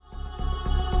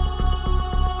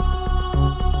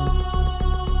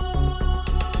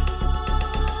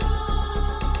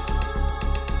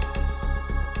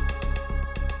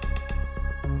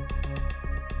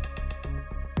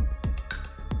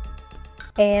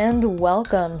And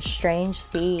welcome, Strange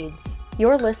Seeds.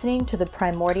 You're listening to the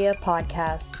Primordia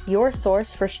Podcast, your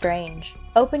source for strange.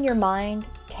 Open your mind,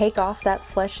 take off that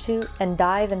flesh suit, and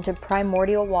dive into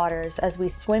primordial waters as we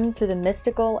swim through the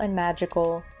mystical and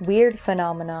magical, weird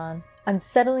phenomenon,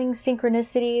 unsettling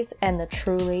synchronicities, and the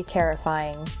truly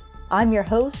terrifying. I'm your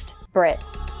host, Britt.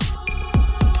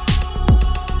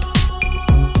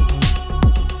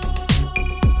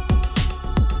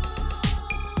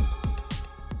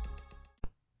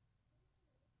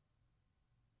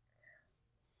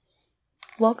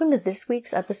 Welcome to this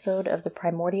week's episode of the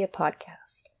Primordia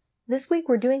Podcast. This week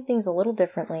we're doing things a little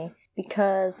differently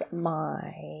because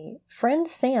my friend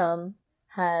Sam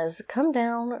has come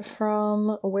down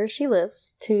from where she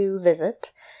lives to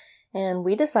visit, and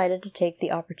we decided to take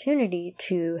the opportunity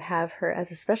to have her as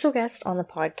a special guest on the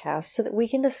podcast so that we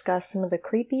can discuss some of the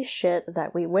creepy shit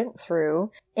that we went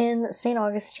through in St.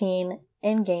 Augustine,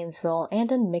 in Gainesville,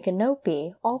 and in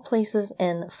Micanopy, all places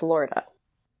in Florida.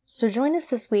 So join us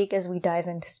this week as we dive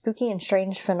into spooky and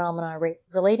strange phenomena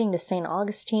relating to St.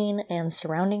 Augustine and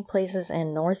surrounding places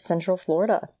in North Central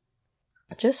Florida.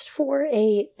 Just for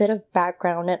a bit of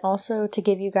background and also to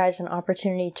give you guys an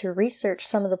opportunity to research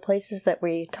some of the places that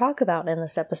we talk about in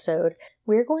this episode,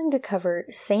 we're going to cover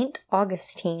St.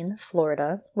 Augustine,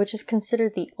 Florida, which is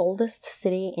considered the oldest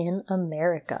city in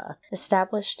America,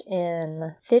 established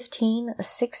in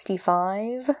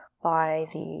 1565 by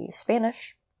the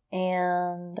Spanish.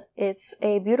 And it's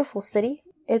a beautiful city.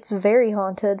 It's very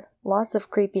haunted, lots of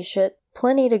creepy shit,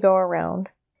 plenty to go around.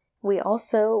 We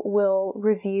also will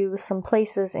review some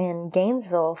places in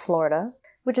Gainesville, Florida,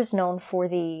 which is known for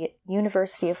the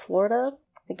University of Florida,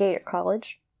 the Gator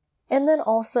College, and then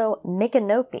also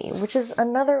Micanopy, which is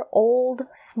another old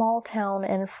small town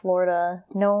in Florida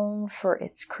known for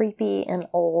its creepy and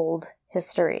old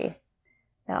history.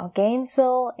 Now,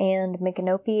 Gainesville and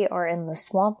Micanopy are in the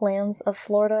swamplands of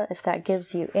Florida, if that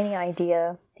gives you any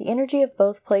idea. The energy of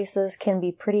both places can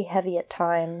be pretty heavy at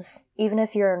times, even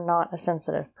if you're not a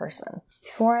sensitive person.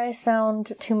 Before I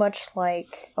sound too much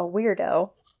like a weirdo,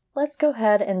 let's go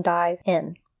ahead and dive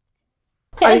in.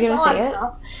 Are you going to say it?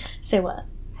 Say what?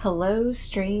 Hello,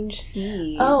 Strange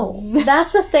Seeds. Oh,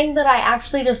 that's a thing that I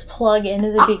actually just plug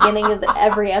into the beginning of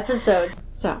every episode.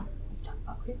 So,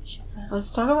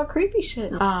 let's talk about creepy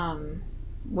shit.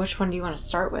 Which one do you want to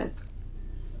start with?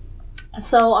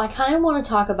 So, I kind of want to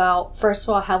talk about, first of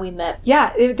all, how we met.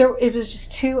 Yeah, it was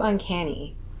just too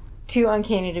uncanny. Too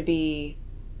uncanny to be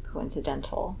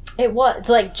coincidental. It was,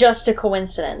 like, just a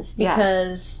coincidence.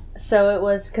 Because, yes. So it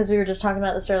was, because we were just talking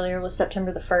about this earlier, was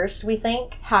September the 1st, we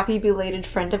think. Happy belated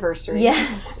friendiversary.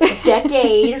 Yes.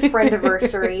 Decade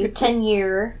friendiversary.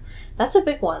 10-year. That's a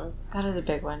big one. That is a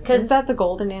big one. Isn't that the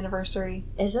golden anniversary?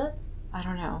 Is it? I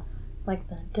don't know. Like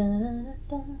the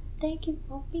da-da-da, thank you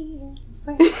for being a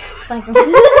friend. Like,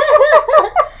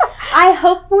 I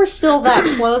hope we're still that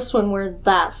close when we're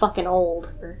that fucking old.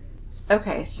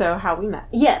 Okay, so how we met.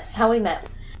 Yes, how we met.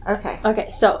 Okay,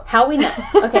 so how we met.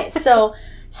 Okay, so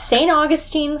St.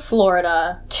 Augustine,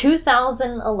 Florida,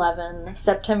 2011,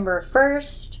 September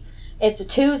 1st. It's a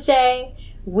Tuesday.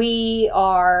 We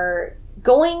are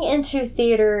going into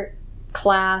theater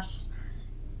class.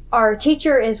 Our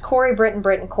teacher is Corey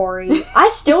Britton Corey. I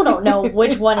still don't know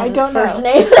which one is his first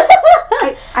name.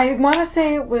 I want to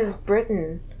say it was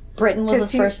Britton. Britton was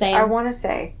his first name? I want to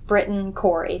say. Britton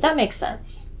Corey. That makes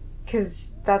sense.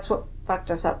 Because that's what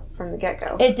fucked us up from the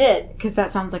get-go. It did. Because that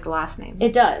sounds like a last name.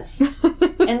 It does.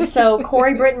 And so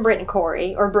Corey Britton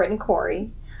Corey, or Britton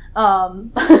Corey,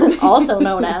 also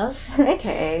known as...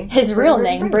 AKA. His real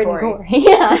name, Britton Corey.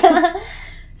 Yeah.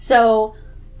 So...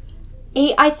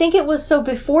 I think it was, so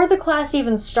before the class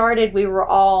even started, we were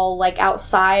all, like,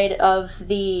 outside of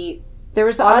the... There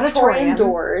was the auditorium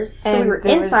doors, so we were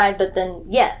inside, but then,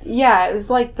 yes. Yeah, it was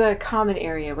like the common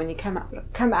area when you come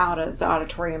out of the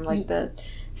auditorium, like the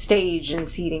stage and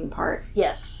seating part.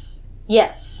 Yes.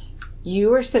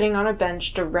 You were sitting on a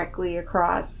bench directly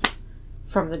across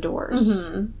from the doors.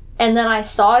 Mm-hmm. And then I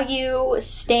saw you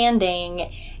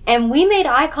standing, and we made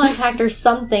eye contact or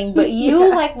something, but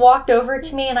you, like, walked over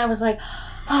to me, and I was like,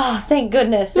 oh, thank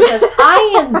goodness, because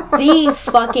I am the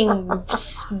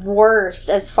fucking worst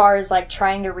as far as, like,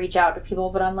 trying to reach out to people,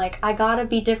 but I'm like, I gotta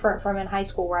be different from in high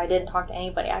school where I didn't talk to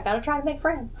anybody. I gotta try to make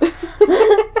friends.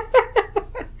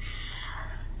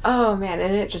 Oh, man,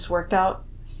 and it just worked out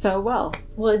so well.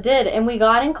 Well, it did, and we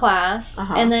got in class,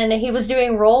 and then he was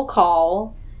doing roll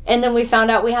call, and then we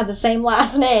found out we had the same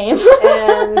last name.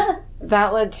 And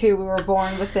that led to we were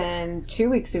born within 2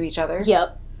 weeks of each other.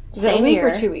 Yep. Is it a week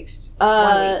or 2 weeks?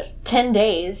 1 week. 10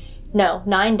 days. No,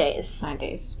 9 days. 9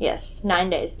 days. Yes, 9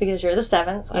 days, because you're the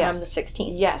 7th and I'm the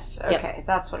 16th. Yes, okay. Yep.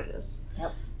 That's what it is.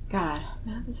 Yep. God,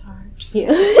 math is hard. Just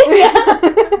Yeah.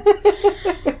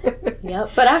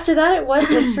 Yep. But after that, it was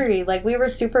history. Like, we were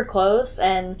super close,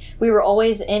 and we were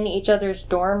always in each other's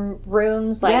dorm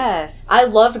rooms. Like, yes. I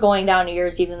loved going down to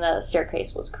yours, even though the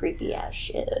staircase was creepy as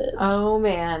shit. Oh,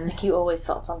 man. Like, you always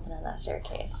felt something in that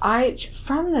staircase.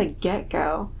 From the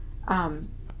get-go, I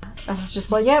was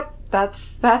just like, yep,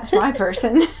 that's my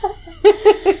person.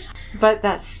 But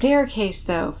that staircase,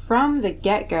 though, from the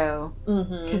get-go,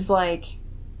 because, like,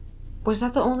 was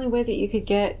that the only way that you could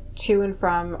get to and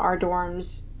from our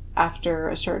dorms after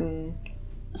a certain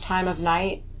time of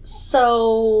night?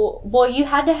 So, well, you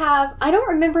had to have... I don't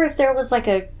remember if there was, like,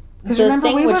 the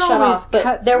thing we would would shut always off, but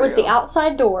cut there was through. the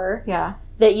outside door Yeah.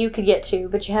 that you could get to,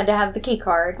 but you had to have the key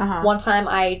card. One time,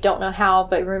 I don't know how,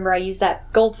 but remember I used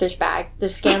that goldfish bag to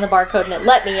scan the barcode and it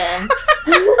let me in.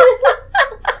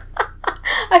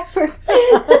 I forgot.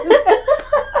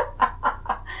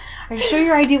 Are you sure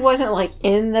your ID wasn't, like,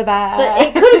 in the bag?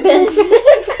 It could have been.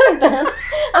 It could have been.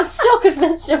 I'm still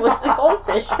convinced it was the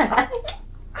goldfish bag.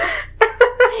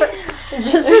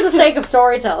 Just for the sake of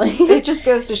storytelling. It just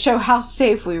goes to show how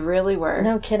safe we really were.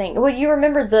 No kidding. Well, you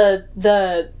remember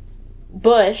the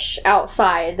bush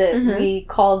outside that we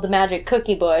called the magic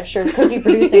cookie bush or cookie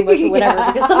producing bush or whatever,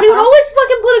 Yeah. because somebody would always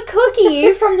fucking put a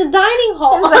cookie from the dining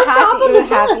hall It was on top of the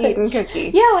half-eaten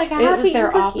cookie. Yeah, like a half-eaten It was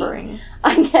their cookie. offering.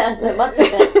 I guess it must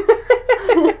have been.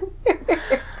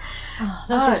 Oh,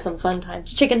 those were some fun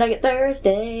times. Chicken Nugget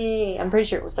Thursday. I'm pretty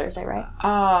sure it was Thursday, right?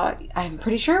 I'm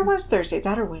pretty sure it was Thursday.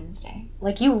 That or Wednesday.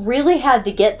 Like, you really had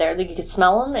to get there. Like, you could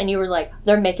smell them, and you were like,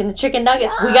 they're making the chicken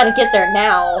nuggets. We gotta get there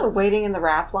now. Waiting in the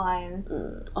wrap line.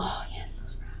 Oh, yes,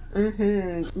 those wraps.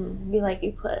 Mm-hmm. Be like,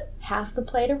 you put half the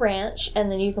plate of ranch,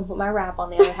 and then you can put my wrap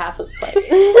on the other half of the plate.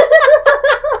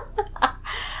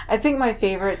 I think my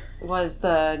favorite was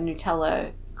the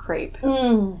Nutella crepe.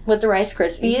 With the Rice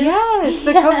Krispies. Yes,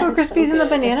 the Cocoa Krispies so and the good.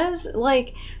 bananas.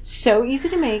 Like, so easy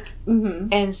to make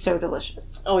and so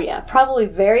delicious. Oh, yeah. Probably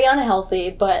very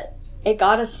unhealthy, but it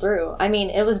got us through. I mean,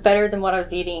 it was better than what I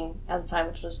was eating at the time,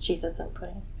 which was Cheez-Its and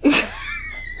pudding. So.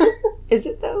 Is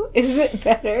it, though? Is it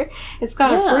better? It's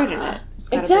got a fruit in it. It's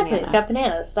got Exactly. a It's got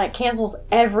bananas. That cancels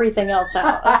everything else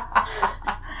out.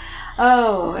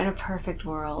 Oh, in a perfect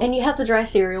world. And you have the dry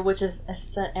cereal, which is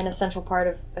an essential part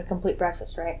of a complete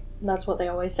breakfast, right? That's what they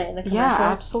always say in the commercials. Yeah,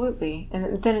 absolutely.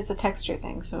 And then it's a texture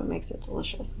thing, so it makes it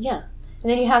delicious. Yeah. And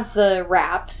then you have the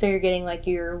wrap, so you're getting, like,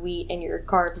 your wheat and your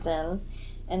carbs in.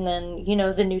 And then, you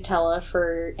know, the Nutella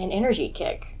for an energy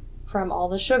kick from all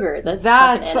the sugar that's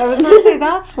fucking in I was it. going to say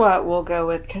that's what we'll go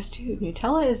with, because, dude,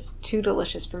 Nutella is too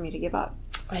delicious for me to give up.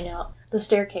 I know. The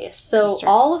staircase. So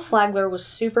all of Flagler was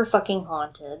super fucking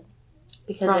haunted.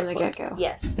 Because From the get-go.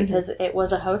 Yes, because it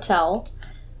was a hotel.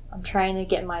 I'm trying to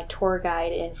get my tour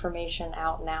guide information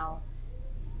out now.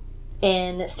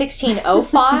 In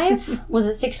 1605, was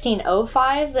it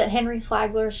 1605 that Henry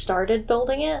Flagler started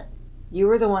building it? You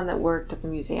were the one that worked at the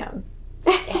museum.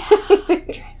 Yeah, I'm trying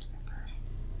to remember.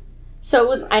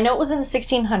 So I know it was in the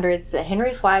 1600s that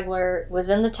Henry Flagler was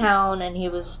in the town and he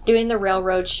was doing the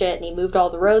railroad shit and he moved all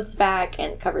the roads back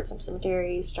and covered some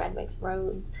cemeteries, tried to make some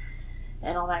roads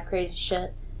and all that crazy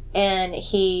shit. And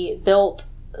he built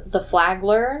the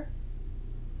Flagler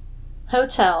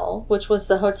Hotel, which was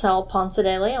the Hotel Ponce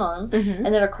de Leon.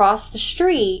 And then across the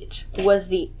street was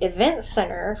the event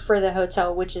center for the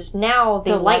hotel, which is now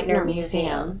the Leitner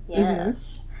Museum.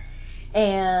 Yes.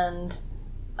 And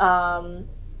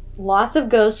lots of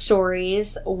ghost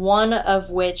stories, one of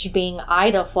which being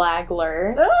Ida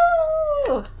Flagler.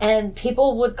 Oh! And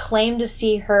people would claim to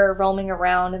see her roaming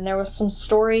around, and there was some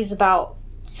stories about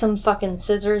some fucking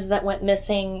scissors that went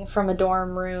missing from a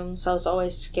dorm room, so I was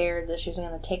always scared that she was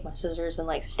going to take my scissors and,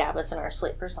 like, stab us in our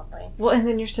sleep or something. Well, and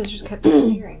then your scissors kept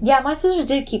disappearing. Yeah, my scissors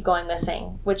did keep going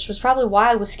missing, which was probably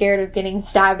why I was scared of getting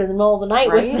stabbed in the middle of the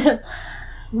night with them.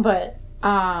 But...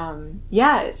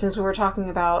 yeah, since we were talking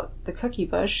about the cookie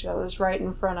bush that was right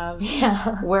in front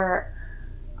of where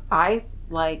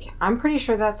I'm pretty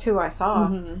sure that's who I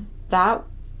saw. That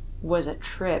was a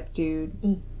trip,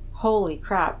 dude. Holy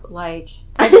crap. Like,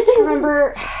 I just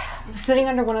remember sitting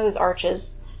under one of those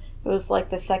arches. It was like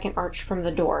the second arch from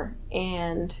the door.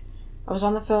 And I was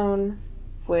on the phone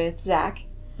with Zach.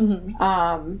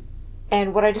 And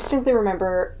what I distinctly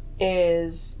remember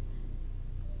is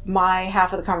my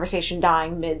half of the conversation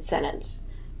dying mid-sentence.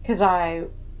 Because I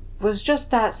was just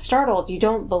that startled. You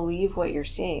don't believe what you're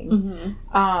seeing.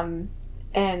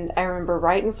 And I remember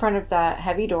right in front of that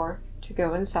heavy door to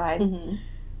go inside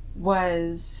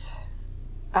was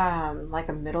like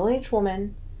a middle-aged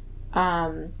woman,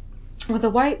 with a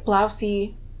white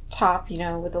blousey top,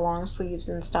 with the long sleeves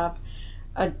and stuff,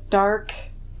 a dark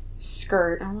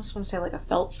skirt. I almost want to say like a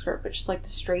felt skirt, but just like the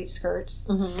straight skirts.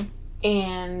 Mm-hmm.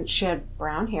 And she had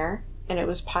brown hair, and it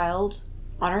was piled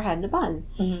on her head in a bun.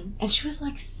 Mm-hmm. And she was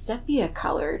like sepia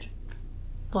colored.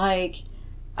 Like,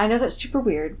 I know that's super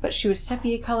weird, but she was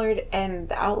sepia colored, and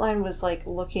the outline was like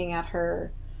looking at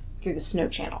her through the snow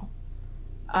channel.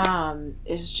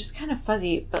 It was just kind of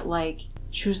fuzzy, but like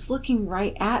she was looking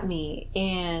right at me,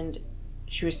 and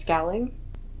she was scowling,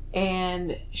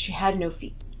 and she had no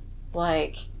feet.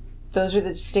 Like, those are the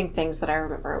distinct things that I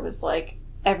remember. It was like,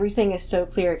 everything is so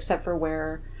clear except for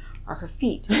where are her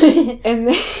feet. And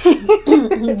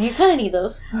then you kind of need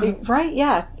those. Right,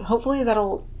 yeah. Hopefully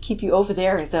that'll keep you over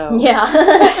there, though.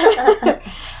 Yeah.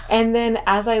 And then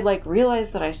as I, like,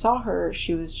 realized that I saw her,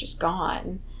 she was just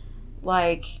gone.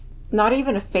 Like, not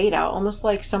even a fade out. Almost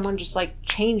like someone just, like,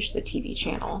 changed the TV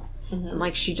channel. Mm-hmm. And,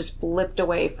 like, she just blipped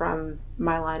away from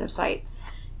my line of sight.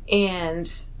 And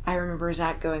I remember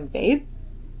Zach going, babe.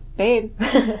 And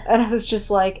I was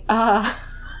just like, I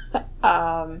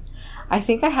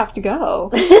think I have to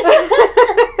go.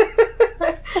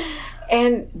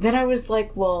 And then I was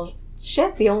like, well,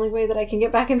 shit, the only way that I can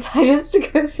get back inside is to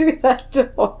go through that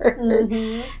door.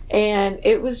 Mm-hmm. And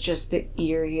it was just the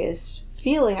eeriest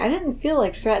feeling. I didn't feel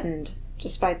like threatened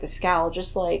despite the scowl,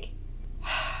 just like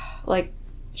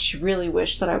she really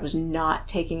wished that I was not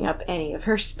taking up any of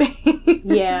her space.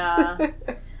 Yeah.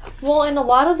 Well, in a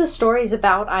lot of the stories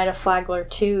about Ida Flagler,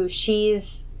 too,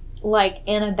 she's, like,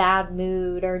 in a bad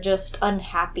mood or just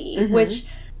unhappy, mm-hmm. which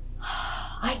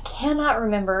I cannot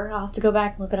remember. I'll have to go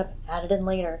back and look it up and add it in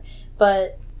later.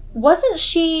 But wasn't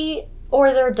she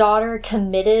or their daughter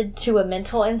committed to a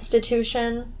mental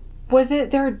institution? Was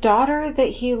it their daughter that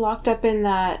he locked up in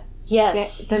that...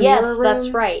 Yes, the mirror room?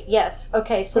 That's right. Yes.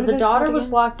 Okay, so the daughter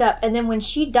was locked up, and then when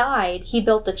she died, he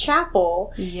built the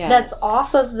chapel that's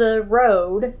off of the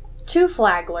road to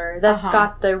Flagler that's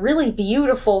got the really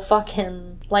beautiful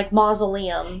fucking, like,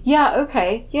 mausoleum. Yeah,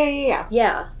 okay. Yeah.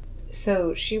 Yeah.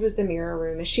 So she was the mirror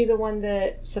room. Is she the one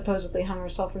that supposedly hung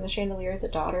herself from the chandelier, the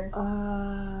daughter?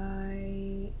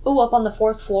 Oh, up on the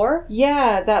 4th floor?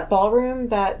 Yeah, that ballroom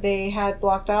that they had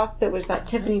blocked off that was that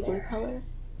Tiffany blue color.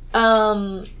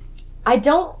 I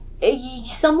don't...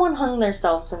 Someone hung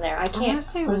themselves in there. I can't... I want to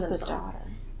say it was the daughter.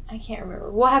 I can't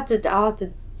remember. I'll have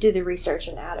to do the research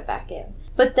and add it back in.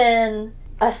 But then,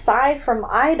 aside from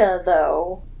Ida,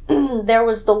 though, there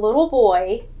was the little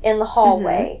boy in the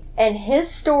hallway. Mm-hmm. And his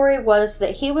story was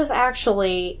that he was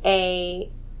actually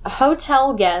a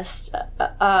hotel guest.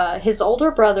 His older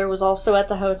brother was also at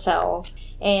the hotel.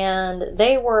 And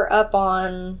they were up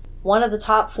on one of the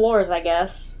top floors, I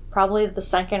guess. Probably the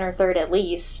 2nd or 3rd at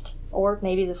least. Or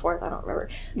maybe the 4th, I don't remember.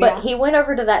 But he went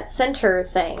over to that center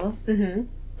thing, mm-hmm.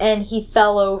 and he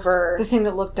fell over... The thing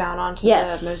that looked down onto the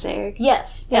mosaic?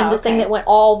 Yes, and the thing that went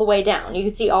all the way down. You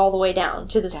could see all the way down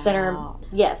to the center.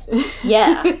 Yes,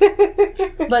 yeah.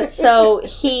 But so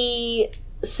he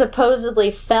supposedly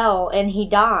fell and he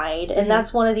died, and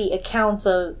that's one of the accounts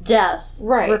of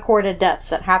recorded deaths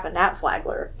that happened at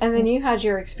Flagler. And then you had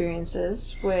your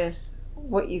experiences with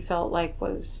what you felt like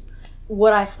was...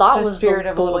 What I thought the was spirit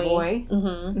the of a little boy.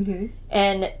 Mm-hmm. Mm-hmm.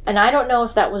 And I don't know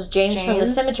if that was James from the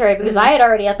cemetery, because I had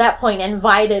already at that point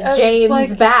invited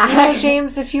James back. Yeah,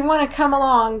 James, if you want to come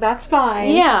along, that's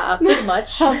fine. Yeah, pretty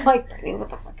much. I'm like, Brittany, what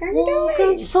the fuck are you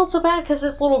doing? I just felt so bad because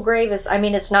this little grave is, I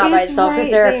mean, it's not by itself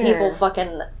because there are people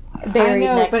fucking buried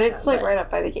next to it. But it's like right up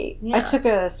by the gate. Yeah. I took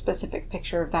a specific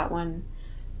picture of that one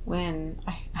when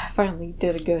I finally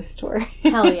did a ghost tour.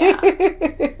 Hell yeah.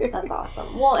 That's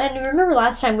awesome. Well, and remember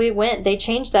last time we went, they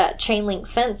changed that chain link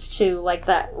fence to like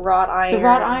that wrought iron. The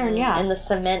wrought iron, yeah. And the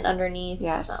cement underneath.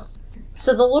 Yes.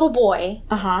 So the little boy.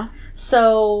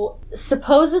 So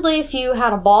supposedly if you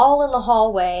had a ball in the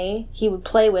hallway, he would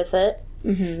play with it.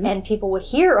 Mm-hmm. And people would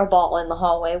hear a ball in the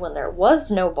hallway when there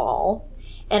was no ball.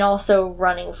 And also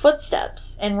running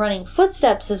footsteps. And running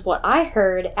footsteps is what I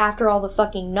heard after all the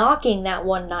fucking knocking that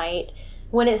one night,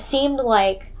 when it seemed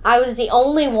like I was the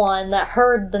only one that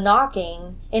heard the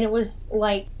knocking, and it was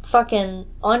like fucking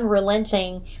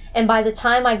unrelenting. And by the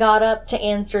time I got up to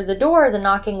answer the door, the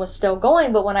knocking was still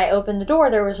going, but when I opened the door,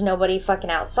 there was nobody fucking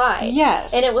outside.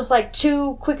 Yes. And it was like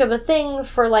too quick of a thing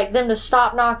for like them to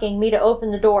stop knocking, me to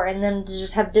open the door, and them to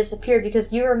just have disappeared,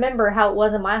 because you remember how it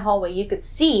was in my hallway. You could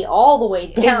see all the way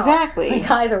down. Exactly.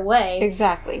 Like either way.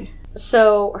 Exactly.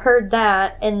 So, heard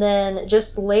that, and then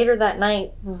just later that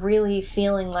night, really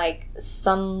feeling like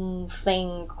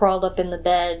something crawled up in the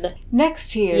bed.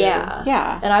 Next to you. Yeah.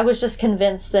 Yeah. And I was just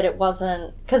convinced that it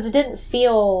wasn't, because it didn't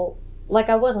feel like,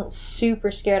 I wasn't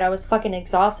super scared. I was fucking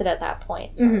exhausted at that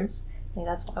point. So I think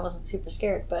that's why I wasn't super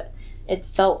scared. But it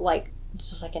felt like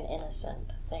just like an innocent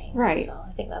thing. Right. So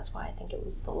I think that's why I think it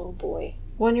was the little boy.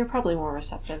 Well, and you're probably more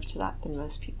receptive to that than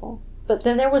most people. But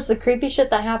then there was the creepy shit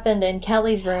that happened in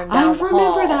Kelly's room down the hall. I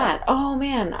remember that. Oh,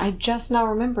 man. I just now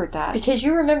remembered that. Because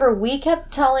you remember, we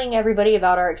kept telling everybody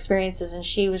about our experiences, and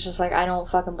she was just like, I don't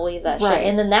fucking believe that shit.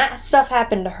 And then that stuff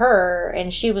happened to her,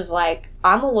 and she was like,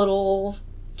 I'm a little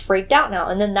freaked out now.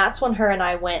 And then that's when her and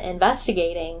I went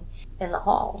investigating in the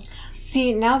halls.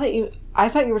 See, now that I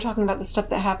thought you were talking about the stuff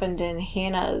that happened in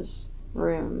Hannah's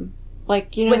room.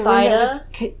 Like, you know, with the room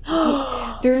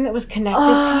Ida? the room that was connected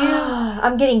to you.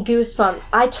 I'm getting goosebumps.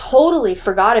 I totally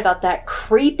forgot about that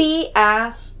creepy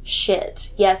ass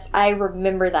shit. Yes, I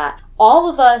remember that. All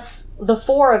of us, the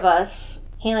four of us,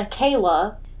 Hannah,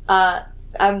 Kayla, my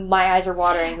eyes are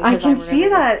watering. Because I can see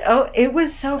that. Oh, it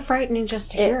was so frightening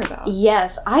just to hear about.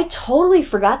 Yes, I totally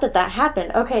forgot that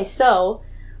happened. Okay, so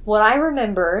what I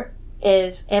remember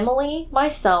is Emily,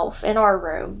 myself, in our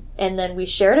room, and then we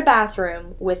shared a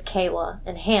bathroom with Kayla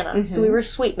and Hannah. So we were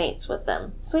suite mates with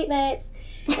them. Suite mates.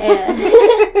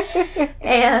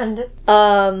 And,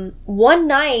 one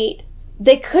night,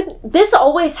 they couldn't... This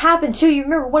always happened, too. You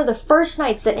remember one of the first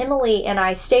nights that Emily and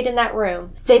I stayed in that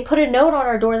room, they put a note on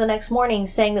our door the next morning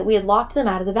saying that we had locked them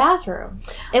out of the bathroom.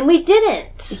 And we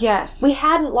didn't. Yes. We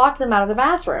hadn't locked them out of the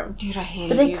bathroom. Dude, I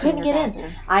hated it. But they couldn't get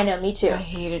in. I know, me too. I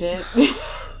hated it.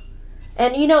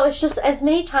 And, you know, it's just, as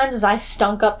many times as I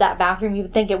stunk up that bathroom, you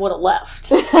would think it would have left.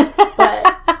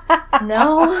 But,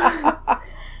 no.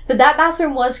 But that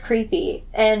bathroom was creepy.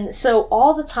 And so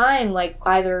all the time, like,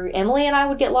 either Emily and I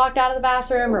would get locked out of the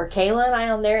bathroom, or Kayla and I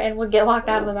on their end would get locked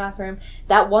out of the bathroom.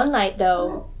 That one night,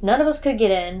 though, none of us could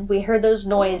get in. We heard those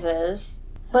noises.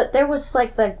 But there was,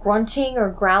 like, the grunting or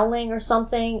growling or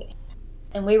something.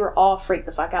 And we were all freaked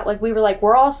the fuck out. Like, we were like,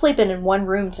 we're all sleeping in one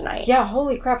room tonight. Yeah,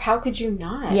 holy crap, how could you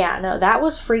not? Yeah, no, that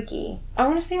was freaky. I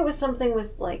want to say it was something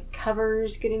with, like,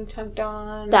 covers getting tugged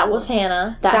on. That was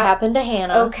Hannah. That happened to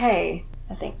Hannah. Okay.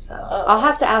 I think so. I'll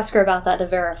have to ask her about that to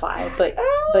verify, but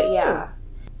yeah.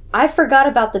 I forgot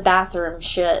about the bathroom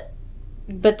shit,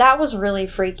 but that was really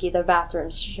freaky. The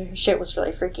bathroom shit was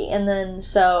really freaky. And then,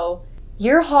 so...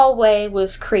 Your hallway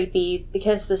was creepy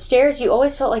because the stairs, you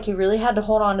always felt like you really had to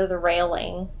hold on to the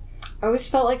railing. I always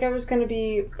felt like I was going to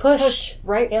be pushed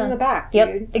right from the back, dude.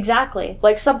 Yep, exactly.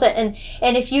 Like something,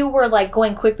 and if you were like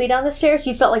going quickly down the stairs,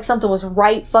 you felt like something was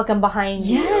right fucking behind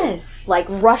you. Yes. Like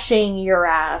rushing your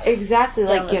ass. Exactly,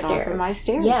 like get stairs. off of my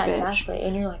stairs, yeah, bitch. exactly.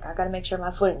 And you're like, I gotta make sure my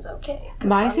footing's okay.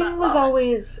 My thing was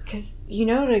always, because, you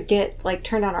know, to get, like,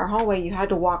 turned down our hallway, you had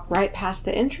to walk right past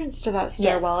the entrance to that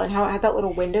stairwell, and how it had that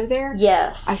little window there.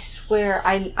 Yes. I swear,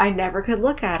 I never could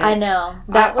look at it. I know.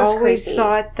 That was I always creepy.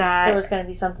 thought that there was gonna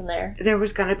be something there. There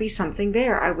was gonna be something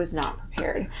there. I was not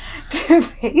prepared to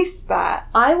face that.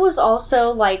 I was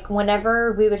also, like,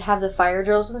 whenever we would have the fire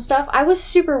drills and stuff, I was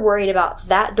super worried about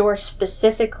that door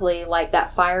specifically, like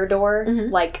that fire door,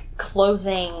 like,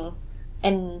 closing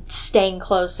and staying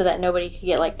closed so that nobody could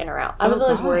get, like, in or out. I was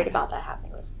always worried about that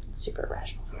happening. It was super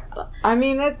irrational fear. But I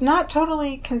mean, it's not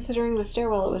totally considering the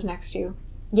stairwell it was next to.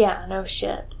 Yeah, no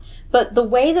shit. But the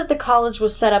way that the college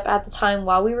was set up at the time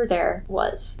while we were there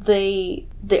was the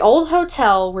old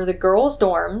hotel were the girls'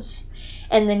 dorms,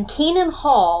 and then Keenan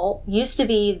Hall used to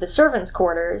be the servants'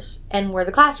 quarters and were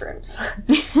the classrooms.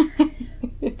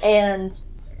 And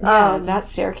that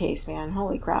staircase, man,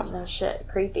 holy crap. No shit,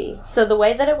 creepy. So the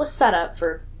way that it was set up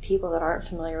for people that aren't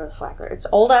familiar with Flagler, it's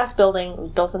an old ass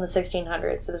building built in the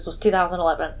 1600s. So this was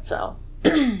 2011. So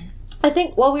I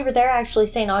think while we were there, actually,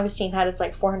 St. Augustine had its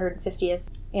like 450th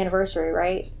anniversary,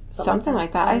 right? Something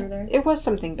like that. It was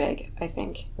something big, I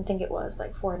think. I think it was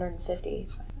like 450.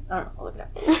 I don't know, I'll look it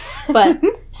up. But,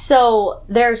 so,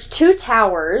 there's two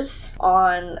towers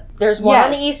there's one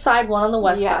on the east side, one on the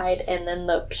west side, and then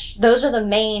those are the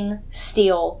main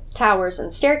steel towers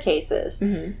and staircases.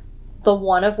 Mm-hmm. The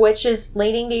one of which is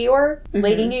leading to your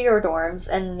dorms,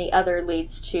 and the other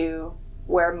leads to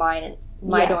where my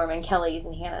dorm and Kelly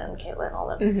and Hannah and Caitlin and all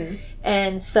them. Mm-hmm.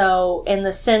 And so in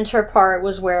the center part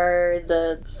was where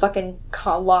the fucking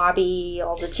lobby,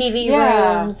 all the TV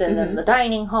rooms, and then the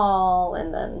dining hall,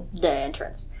 and then the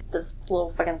entrance. The little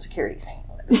fucking security thing.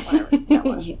 Whatever that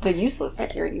was. The useless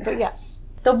security, but yes.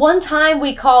 The one time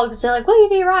we called, because they're like, will you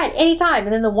be a ride? Anytime.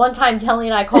 And then the one time Kelly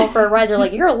and I called for a ride, they're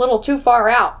like, you're a little too far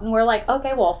out. And we're like,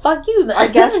 okay, well, fuck you then. I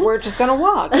guess we're just going to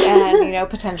walk and,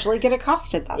 potentially get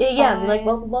accosted. That's fine. Yeah, be like,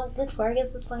 well, that's far. I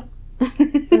guess that's fine.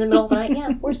 In the middle of the night, yeah,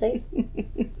 we're safe.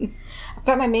 I've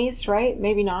got my maze right.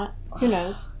 Maybe not. Who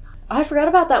knows? I forgot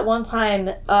about that one time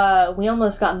we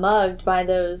almost got mugged by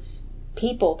those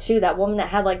people, too. That woman that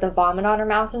had, like, the vomit on her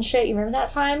mouth and shit. You remember that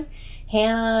time?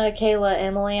 Hannah, Kayla,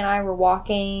 Emily, and I were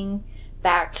walking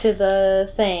back to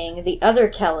the thing. The other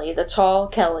Kelly, the tall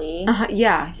Kelly.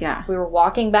 Yeah. We were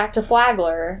walking back to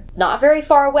Flagler. Not very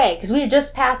far away, because we had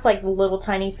just passed, like, the little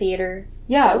tiny theater.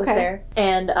 Yeah, that was there.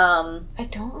 And, I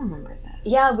don't remember this.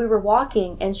 Yeah, we were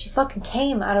walking, and she fucking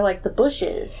came out of, like, the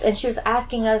bushes, and she was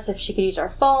asking us if she could use our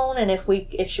phone, and if we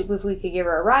could give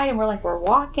her a ride, and we're like, we're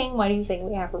walking, why do you think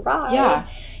we have a ride? Yeah.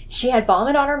 She had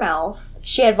vomit on her mouth.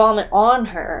 She had vomit on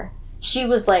her. She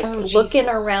was, like, looking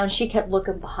around. She kept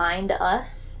looking behind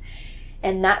us,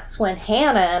 and that's when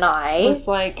Hannah and I was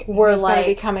like, who's going to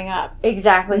be coming up?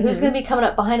 Exactly. Mm-hmm. Who's going to be coming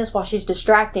up behind us while she's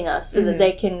distracting us so that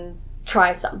they can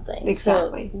try something.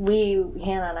 Exactly. So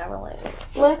Hannah and I were like,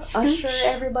 let's usher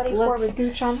everybody forward. Let's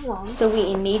scooch on along. So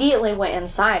we immediately went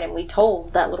inside and we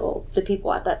told the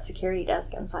people at that security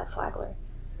desk inside Flagler.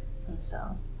 And so,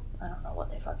 I don't know what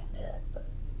they fucking did, but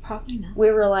probably not. We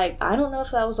were like, I don't know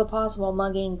if that was a possible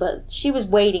mugging, but she was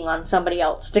waiting on somebody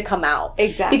else to come out.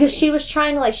 Exactly. Because she was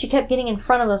trying to, like, she kept getting in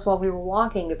front of us while we were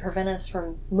walking to prevent us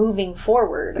from moving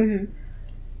forward. Mm-hmm.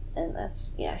 And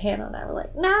that's, Hannah and I were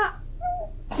like, nah.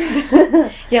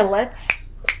 Yeah, let's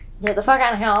get the fuck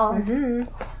out of here. Mm-hmm.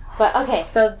 But okay,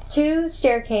 so 2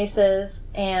 staircases,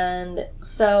 and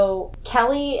so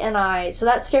Kelly and I, so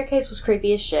that staircase was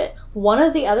creepy as shit. One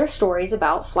of the other stories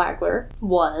about Flagler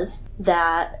was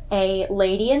that a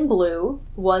lady in blue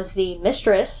was the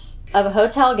mistress of a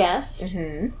hotel guest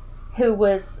who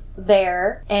was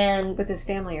there, and with his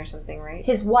family or something, right?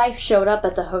 His wife showed up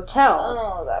at the hotel.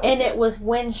 Oh, that was it was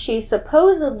when she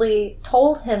supposedly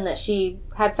told him that she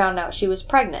had found out she was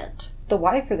pregnant. The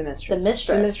wife or the mistress? The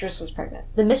mistress. The mistress was pregnant.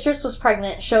 The mistress was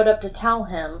pregnant, showed up to tell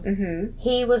him. Mm-hmm.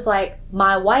 He was like,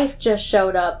 my wife just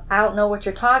showed up. I don't know what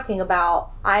you're talking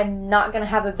about. I'm not going to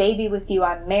have a baby with you.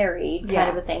 I'm married, kind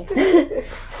of a thing.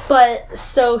 But,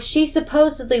 so she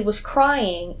supposedly was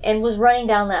crying and was running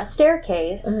down that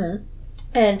staircase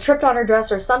and tripped on her dress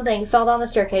or something, fell down the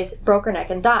staircase, broke her neck,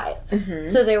 and died. Mm-hmm.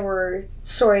 So there were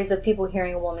stories of people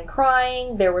hearing a woman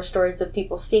crying. There were stories of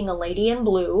people seeing a lady in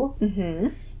blue. Mm-hmm.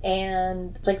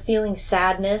 And, like, feeling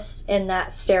sadness in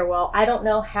that stairwell. I don't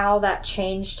know how that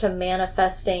changed to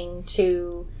manifesting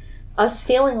to us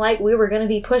feeling like we were going to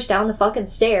be pushed down the fucking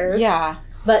stairs. Yeah.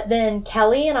 But then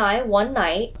Kelly and I, one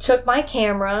night, took my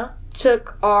camera,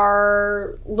 took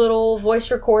our little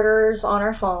voice recorders on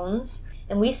our phones,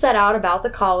 and we set out about the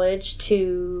college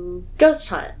to ghost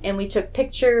hunt. And we took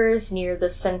pictures near the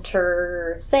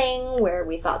center thing where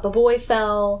we thought the boy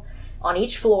fell on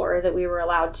each floor that we were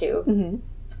allowed to. Mm-hmm.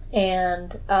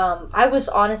 And I was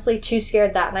honestly too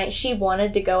scared that night. She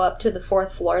wanted to go up to the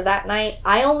 4th floor that night.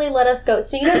 I only let us go.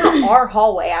 So you know how our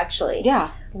hallway actually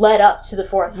led up to the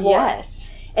 4th floor?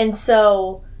 Yes. And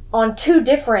so on 2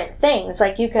 different things,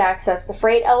 like you could access the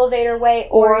freight elevator way,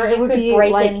 or you could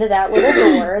break into that little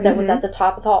door that was at the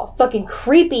top of the hall. Fucking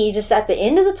creepy, just at the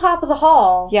end of the top of the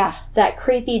hall. Yeah. That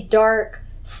creepy, dark,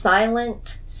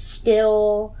 silent,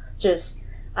 still, just...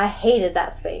 I hated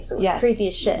that space. It was creepy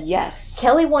as shit. Yes.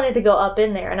 Kelly wanted to go up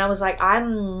in there, and I was like,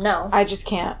 no. I just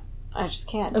can't,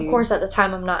 Of course, at the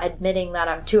time, I'm not admitting that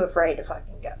I'm too afraid to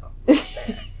fucking go.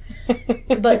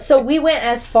 But, so we went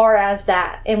as far as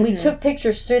that, and we took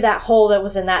pictures through that hole that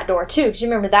was in that door, too. Because you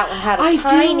remember that one had a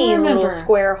tiny little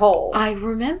square hole. I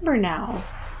remember now.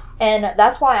 And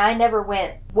that's why I never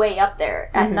went way up there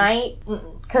at night.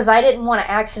 Because I didn't want to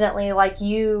accidentally, like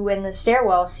you in the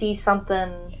stairwell, see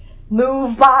something...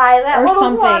 move by that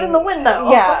little slot in the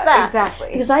window. Yeah, exactly.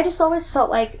 Because I just always felt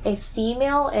like a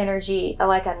female energy,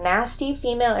 like a nasty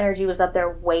female energy was up there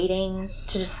waiting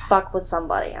to just fuck with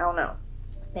somebody. I don't know.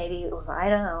 Maybe it was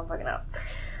Ida. I don't fucking know.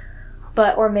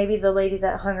 But, or maybe the lady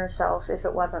that hung herself if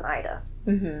it wasn't Ida.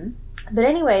 Mm-hmm. But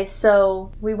anyway,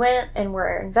 so we went and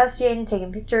we're investigating,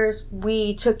 taking pictures.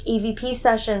 We took EVP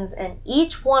sessions in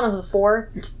each one of the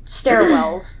 4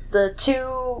 stairwells. The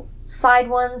 2... side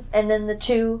ones and then the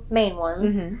 2 main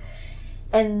ones,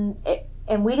 and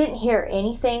we didn't hear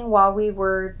anything while we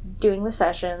were doing the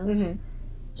sessions,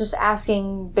 just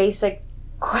asking basic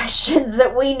questions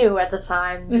that we knew at the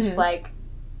time, just like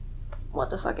what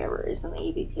the fuck ever is in the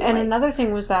EVP. And another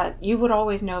thing was that you would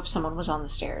always know if someone was on the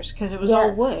stairs because it was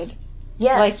all wood.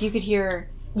 Yes, like you could hear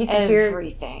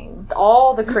everything,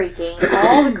 all the creaking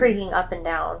up and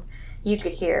down. You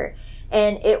could hear.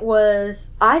 And it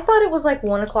was, I thought it was like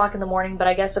 1 o'clock in the morning, but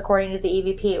I guess according to the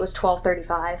EVP, it was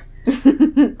 12:35.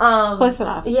 Close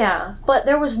enough. Yeah. But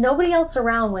there was nobody else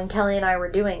around when Kelly and I were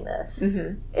doing this.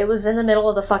 Mm-hmm. It was in the middle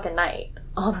of the fucking night.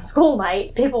 On a school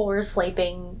night, people were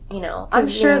sleeping you know, I'm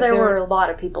sure there were a lot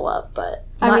of people up, but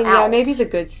I mean, out. Yeah, maybe the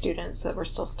good students that were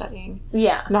still studying.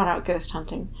 Yeah. Not out ghost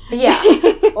hunting. Yeah.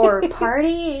 Or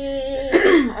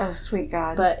partying. Oh, sweet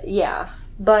God. But, yeah.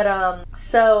 But,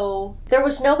 so, there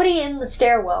was nobody in the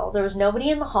stairwell. There was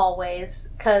nobody in the hallways,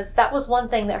 because that was one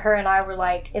thing that her and I were,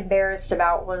 like, embarrassed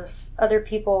about, was other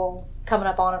people coming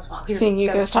up on us while we were seeing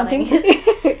you ghost hunting.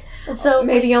 And so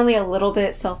maybe only a little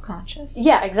bit self-conscious.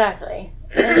 Yeah, exactly.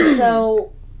 And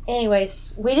so,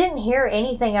 anyways, we didn't hear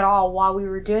anything at all while we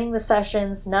were doing the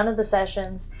sessions, none of the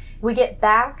sessions. We get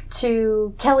back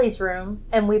to Kelly's room,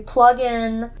 and we plug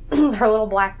in her little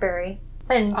BlackBerry.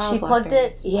 And she plugged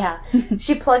it,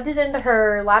 she plugged it into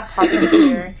her laptop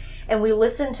computer, and we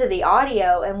listened to the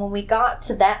audio, and when we got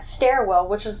to that stairwell,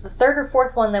 which is the third or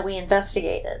fourth one that we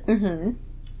investigated,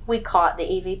 we caught the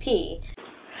EVP.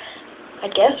 I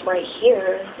guess right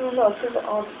here. I don't know, this is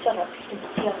all set up.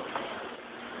 Yeah.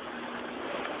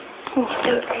 Let's do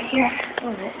it right here.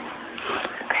 Alright.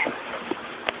 Okay.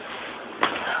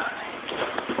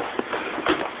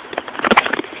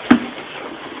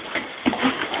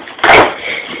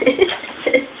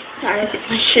 Sorry, I hit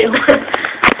my shoe.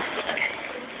 Okay.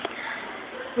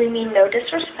 We mean no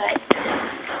disrespect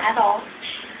at all.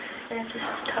 And if this is a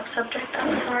tough subject,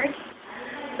 I'm sorry.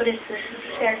 But this is a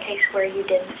staircase where you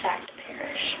did in fact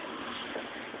perish.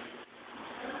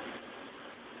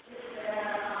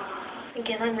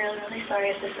 Again, I'm really, really sorry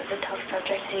if this is a tough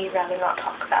subject and you'd rather not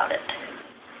talk about it.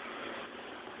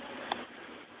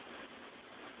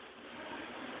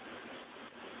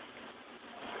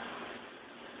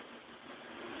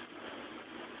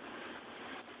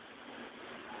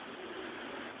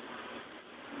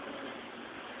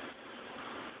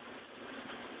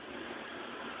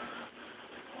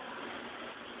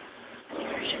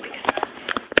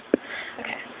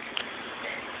 Okay.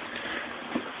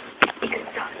 You can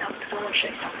stop now because I want to show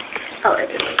you something. Oh, I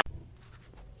did.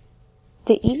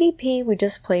 The EVP we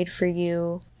just played for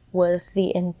you was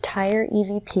the entire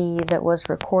EVP that was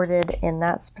recorded in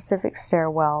that specific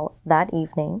stairwell that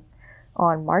evening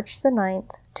on March the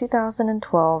 9th,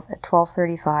 2012 at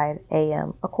 12:35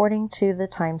 a.m., according to the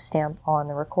timestamp on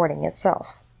the recording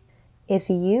itself. If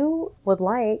you would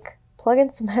like, plug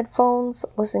in some headphones,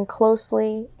 listen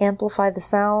closely, amplify the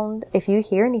sound. If you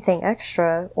hear anything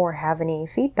extra or have any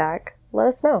feedback, let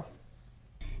us know.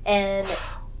 And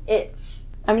it's...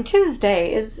 I mean, to this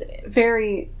day, is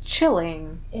very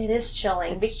chilling. It is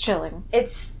chilling. It's chilling.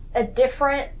 It's a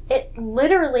different... It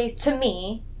literally, to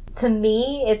me,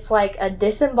 it's like a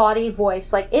disembodied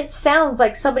voice. Like, it sounds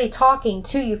like somebody talking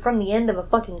to you from the end of a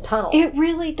fucking tunnel. It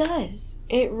really does.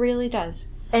 It really does.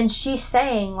 And she's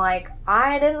saying, like,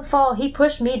 I didn't fall, he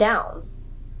pushed me down.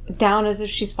 Down as if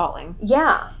she's falling.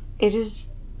 Yeah. It is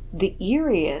the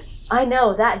eeriest. I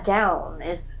know, that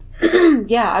down.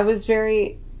 Yeah, I was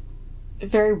very,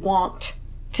 very wonked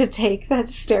to take that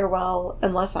stairwell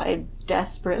unless I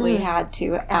desperately had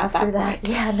to at that point.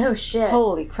 Yeah, no shit.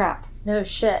 Holy crap. No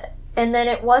shit. And then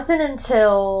it wasn't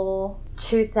until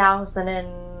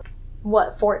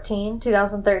 2013,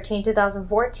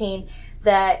 2014,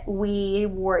 that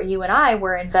you and I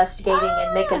were investigating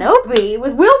in Micanopy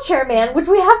with Wheelchair Man, which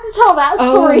we have to tell that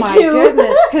story too. Oh my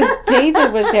goodness, because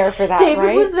David was there for that,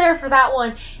 David was there for that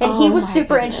one, and he was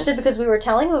super interested because we were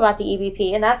telling him about the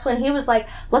EVP, and that's when he was like,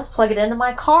 let's plug it into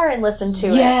my car and listen to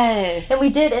it. Yes. And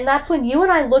we did, and that's when you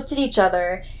and I looked at each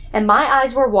other, and my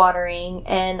eyes were watering,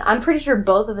 and I'm pretty sure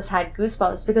both of us had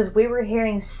goosebumps because we were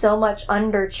hearing so much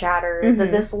under chatter that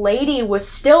this lady was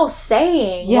still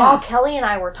saying while Kelly and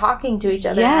I were talking to each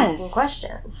other and asking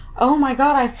questions. Oh my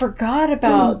god, I forgot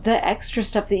about the extra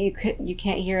stuff that you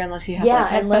can't hear unless you have like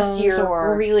headphones unless you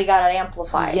really got it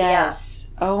amplified. Yes.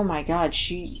 Yeah. Oh my god,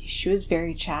 she was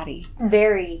very chatty.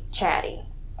 Very chatty.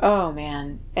 Oh,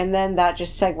 man. And then that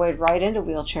just segued right into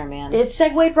Wheelchair Man. It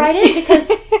segued right in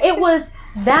because it was...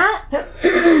 That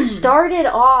started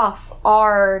off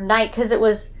our night because it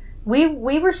was... We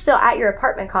were still at your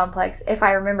apartment complex, if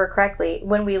I remember correctly,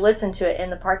 when we listened to it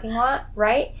in the parking lot,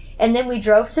 right? And then we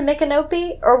drove to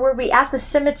Micanopy? Or were we at the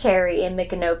cemetery in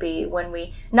Micanopy when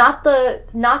we... Not the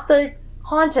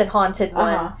haunted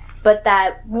one, but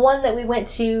that one that we went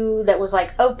to that was,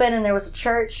 like, open and there was a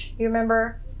church, you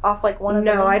remember? Off like one of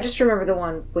them. No, I just remember the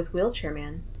one with Wheelchair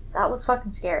Man. That was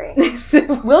fucking scary.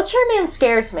 Wheelchair Man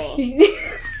scares me.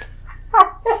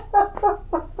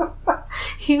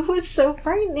 He was so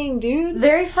frightening, dude.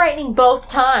 Very frightening both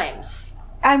times.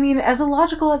 I mean, as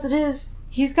illogical as it is,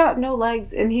 he's got no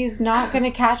legs and he's not going to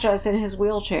catch us in his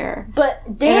wheelchair.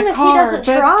 But damn if he doesn't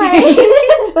try.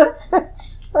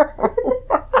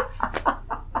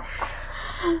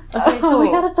 Okay, so we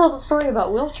gotta tell the story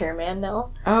about Wheelchair Man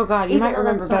now. Oh God, you Even might though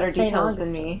remember that's not better St. details than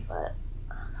Augustine, me. But...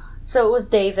 So it was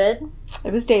David.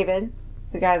 It was David,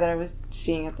 the guy that I was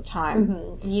seeing at the time.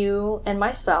 Mm-hmm. You and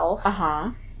myself.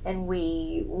 Uh-huh. And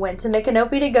we went to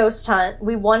Micanopy to ghost hunt.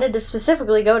 We wanted to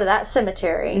specifically go to that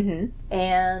cemetery. Mm-hmm.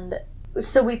 And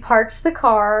so we parked the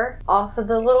car off of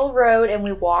the little road and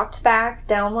we walked back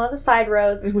down one of the side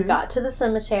roads. Mm-hmm. We got to the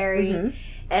cemetery. Mm-hmm.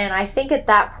 And I think at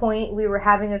that point we were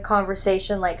having a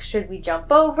conversation like, should we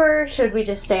jump over? Should we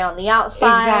just stay on the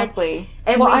outside? Exactly.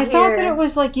 And I thought that it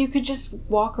was like you could just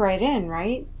walk right in,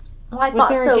 right? Well, I was thought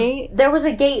there so. a gate? There was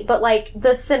a gate, but like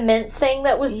the cement thing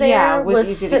that was there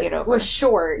was easy to get over. Was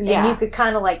short, Yeah. and you could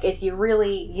kind of like if you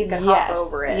could hop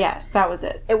over it. Yes, that was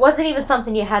it. It wasn't even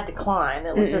something you had to climb.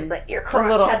 It was just like your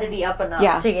crotch had to be up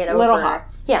enough to get over. Little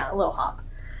hop. Yeah, a little hop.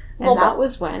 And that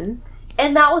was when.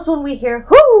 And that was when we hear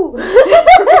whoo,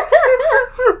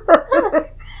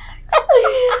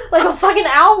 like a fucking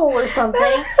owl or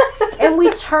something, and we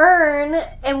turn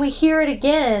and we hear it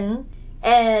again.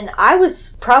 And I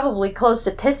was probably close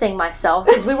to pissing myself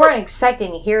because we weren't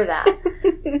expecting to hear that.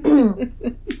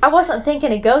 I wasn't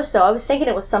thinking a ghost, though. I was thinking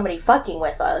it was somebody fucking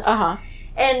with us. Uh-huh.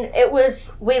 And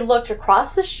we looked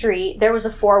across the street. There was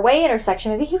a 4-way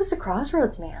intersection. Maybe he was a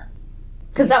Crossroads man.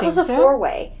 Because that was a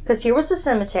 4-way. Because here was the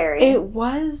cemetery. It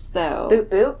was, though. Boop,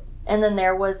 boop. And then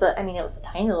there was it was a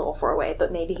tiny little 4-way,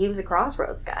 but maybe he was a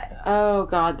Crossroads guy. Oh,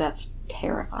 God, that's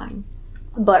terrifying.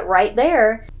 But right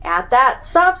there, at that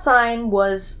stop sign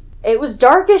was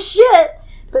dark as shit,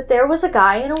 but there was a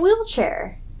guy in a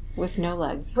wheelchair. With no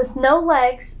legs. With no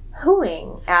legs,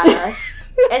 hooing at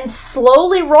us, and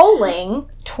slowly rolling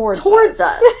towards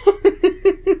us.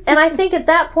 And I think at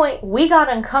that point, we got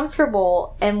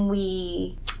uncomfortable, and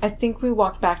I think we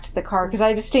walked back to the car, because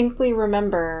I distinctly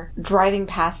remember driving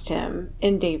past him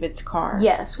in David's car.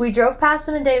 Yes, we drove past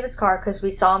him in David's car, because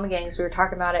we saw him again, because we were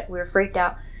talking about it, we were freaked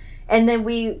out. And then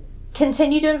we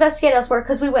continued to investigate elsewhere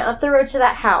because we went up the road to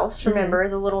that house, remember?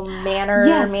 Mm-hmm. The little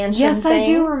mansion Yes, thing. I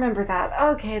do remember that.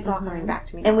 Okay, it's all coming back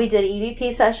to me now. And we did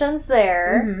EVP sessions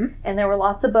there. Mm-hmm. And there were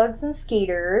lots of bugs and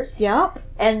skeeters. Yep.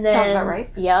 And then, sounds about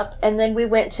right. Yep. And then we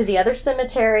went to the other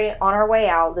cemetery on our way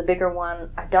out, the bigger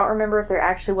one. I don't remember if there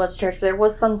actually was a church, but there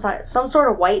was some sort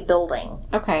of white building.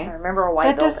 Okay. I remember a white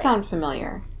building. That does sound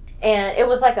familiar. And it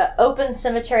was like an open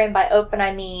cemetery, and by open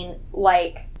I mean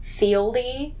like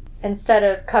fieldy, instead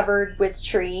of covered with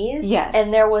trees. Yes.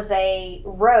 And there was a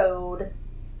road,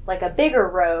 like a bigger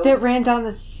road. That ran down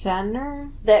the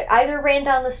center? That either ran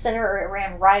down the center or it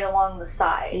ran right along the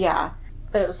side. Yeah.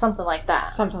 But it was something like that.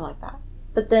 Something like that.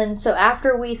 But then, so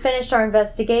after we finished our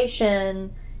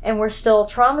investigation and we're still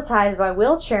traumatized by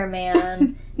Wheelchair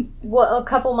Man, a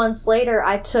couple months later,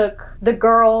 I took the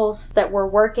girls that were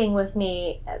working with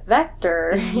me at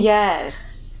Vector.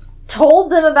 Yes.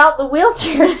 Told them about the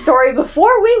wheelchair story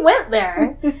before we went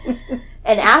there.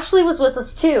 And Ashley was with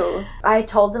us too. I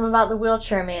told them about the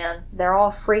Wheelchair Man. They're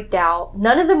all freaked out.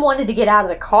 None of them wanted to get out of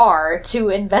the car to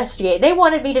investigate. They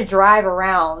wanted me to drive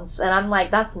around. And I'm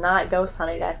like, that's not ghost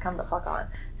hunting, guys. Come the fuck on.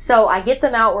 So I get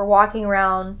them out. We're walking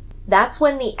around. That's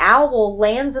when the owl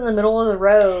lands in the middle of the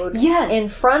road. Yes. In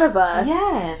front of us.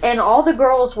 Yes. And all the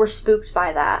girls were spooked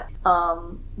by that.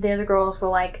 The other girls were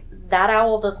like, that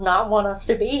owl does not want us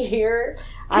to be here.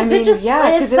 Because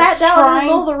it sat down in the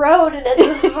middle of the road and it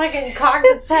just fucking cocked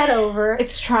its head over.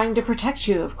 It's trying to protect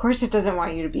you. Of course it doesn't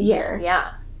want you to be here.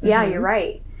 Yeah. Yeah, you're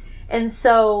right. And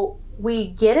so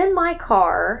we get in my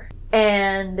car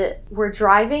and we're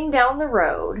driving down the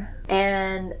road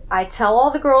and I tell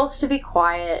all the girls to be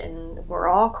quiet and we're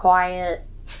all quiet.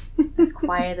 As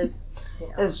quiet as,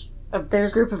 as a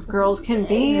group of girls can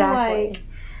be. Exactly. Like...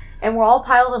 And we're all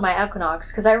piled in my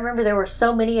Equinox, because I remember there were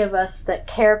so many of us that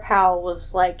Care Pal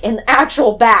was, like, in the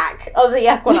actual back of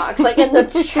the Equinox, like, in the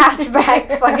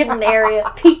hatchback fucking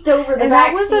area, peeked over the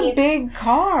back seats. That was a big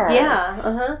car.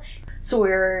 Yeah, So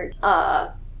we're,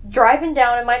 driving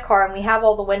down in my car, and we have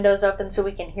all the windows open so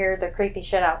we can hear the creepy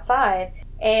shit outside,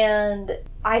 and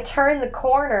I turn the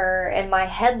corner, and my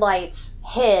headlights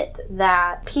hit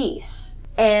that piece,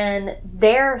 and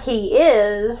there he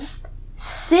is...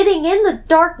 sitting in the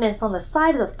darkness on the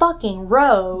side of the fucking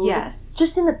road. Yes.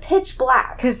 Just in the pitch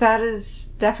black. Because that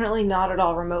is definitely not at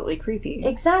all remotely creepy.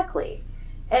 Exactly.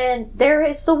 And there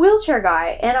is the wheelchair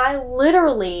guy. And I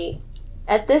literally,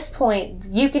 at this point,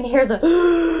 you can hear the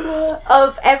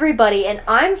of everybody. And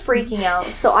I'm freaking out.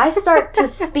 So I start to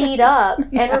speed up.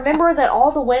 And remember that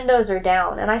all the windows are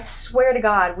down. And I swear to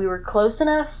God, we were close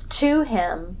enough to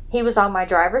him. He was on my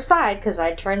driver's side because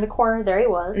I turned the corner. There he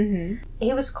was. Mm-hmm.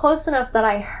 He was close enough that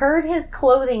I heard his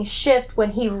clothing shift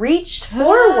when he reached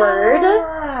forward.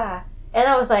 And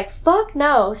I was like, fuck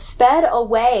no, sped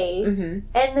away. Mm-hmm.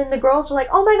 And then the girls were like,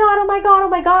 oh my god, oh my god, oh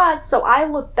my god. So I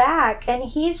look back, and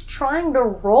he's trying to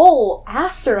roll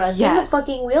after us in the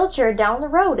fucking wheelchair down the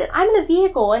road. And I'm in a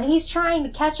vehicle, and he's trying to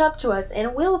catch up to us in a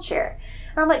wheelchair.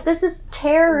 And I'm like, this is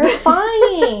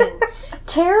terrifying.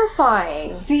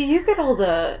 Terrifying. See, you get all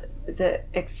the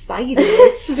exciting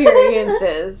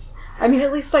experiences. I mean,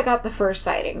 at least I got the first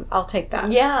sighting. I'll take that.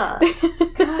 Yeah.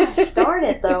 Gosh, darn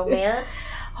it, though, man.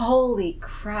 Holy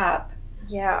crap.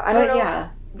 Yeah, I don't know. Yeah,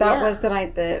 that was the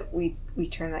night that we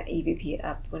turned that EVP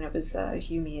up when it was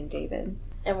you, me, and David.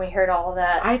 And we heard all of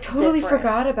that. I totally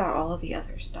forgot about all of the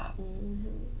other stuff.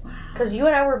 Mm-hmm. Wow. Because you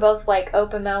and I were both, like,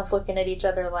 open mouth looking at each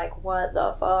other like, what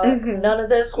the fuck? Mm-hmm. None of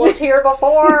this was here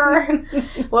before.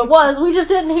 Well, it was. We just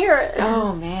didn't hear it.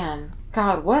 Oh, man.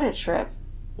 God, what a trip.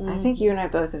 Mm-hmm. I think you and I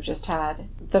both have just had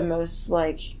the most,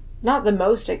 like... not the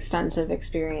most extensive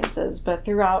experiences, but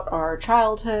throughout our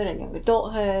childhood and young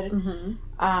adulthood,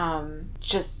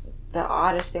 just the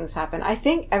oddest things happen. I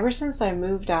think ever since I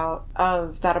moved out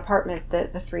of that apartment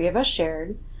that the three of us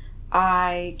shared,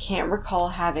 I can't recall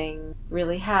having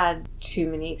really had too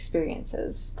many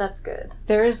experiences. That's good.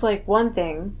 There is, like, one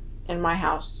thing in my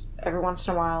house. Every once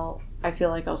in a while, I feel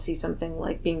like I'll see something,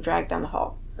 like, being dragged down the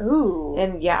hall. Ooh.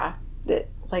 And, yeah,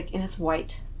 and it's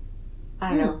white. I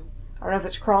don't know. I don't know if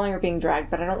it's crawling or being dragged,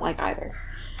 but I don't like either.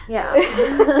 Yeah.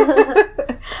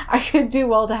 I could do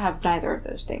well to have neither of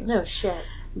those things. No shit.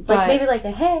 But, like, maybe like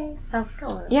a, hey, how's it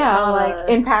going? Yeah, like,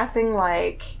 in passing,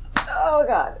 like, oh,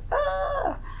 God.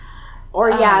 Ah.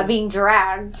 Or, being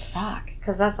dragged. Fuck.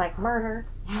 Because that's like murder.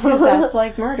 Because that's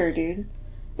like murder, dude.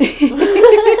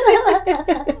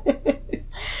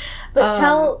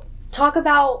 But talk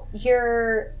about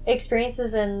your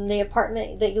experiences in the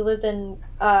apartment that you lived in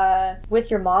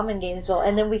with your mom in Gainesville,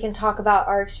 and then we can talk about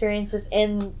our experiences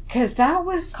in... Because that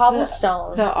was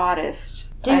Cobblestone. The oddest,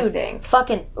 dude, I think.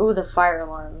 Fucking, the fire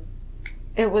alarm.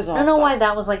 It was all I don't know why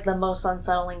that was like the most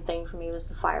unsettling thing for me was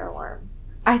the fire alarm.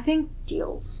 I think...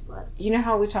 deals. But... you know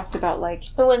how we talked about, like...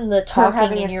 when the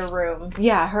talking in your room.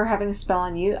 Yeah, her having a spell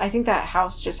on you. I think that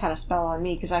house just had a spell on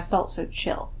me because I felt so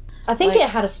chill. I think it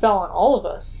had a spell on all of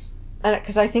us.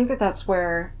 Because I think that's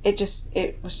where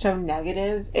it was so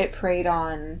negative. It preyed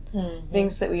on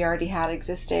things that we already had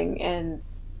existing, and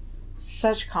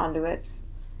such conduits.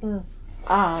 Okay,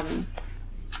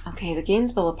 the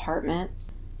Gainesville apartment.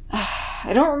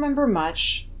 I don't remember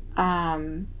much,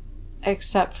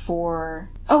 except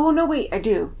for... oh, no, wait, I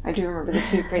do. I do remember the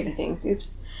two crazy things.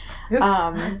 Oops.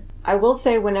 I will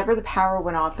say whenever the power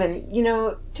went off, and,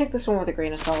 take this one with a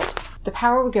grain of salt, the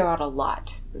power would go out a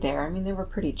lot there. I mean, they were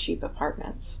pretty cheap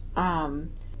apartments.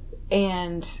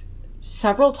 And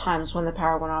several times when the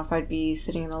power went off, I'd be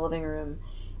sitting in the living room,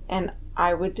 and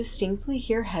I would distinctly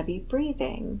hear heavy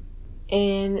breathing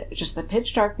in just the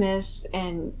pitch darkness.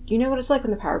 And you know what it's like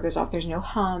when the power goes off. There's no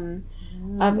hum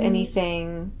of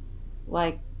anything.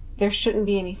 Like, there shouldn't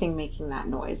be anything making that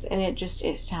noise. And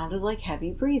it sounded like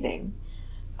heavy breathing.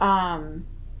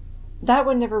 That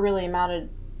would never really amounted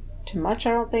to much, I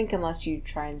don't think, unless you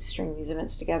try and string these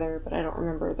events together, but I don't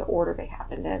remember the order they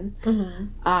happened in.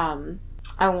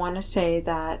 I want to say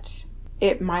that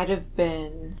it might have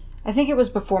been, I think it was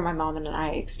before my mom and I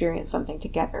experienced something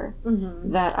together,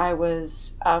 that I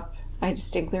was up. I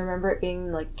distinctly remember it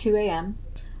being like 2 a.m.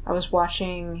 I was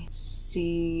watching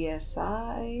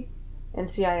CSI,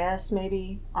 NCIS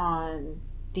maybe, on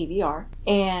DVR,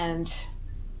 and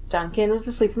Duncan was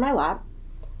asleep in my lap,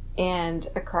 and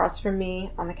across from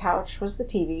me on the couch was the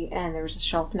TV, and there was a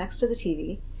shelf next to the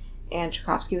TV, and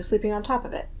Tchaikovsky was sleeping on top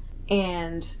of it.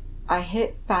 And I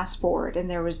hit fast forward, and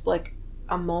there was like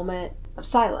a moment of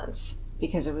silence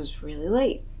because it was really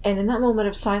late. And in that moment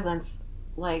of silence,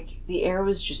 like, the air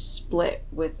was just split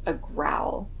with a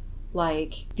growl,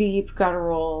 like deep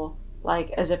guttural,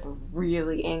 like as if a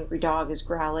really angry dog is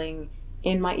growling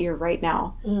in my ear right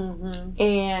now.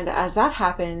 And as that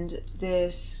happened,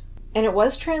 and it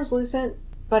was translucent,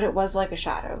 but it was like a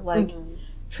shadow, like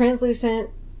translucent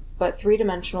but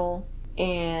three-dimensional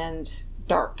and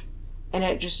dark, and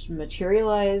it just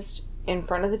materialized in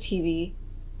front of the TV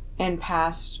and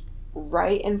passed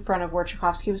right in front of where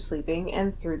Tchaikovsky was sleeping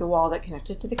and through the wall that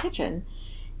connected to the kitchen.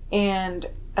 And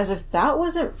as if that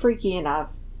wasn't freaky enough,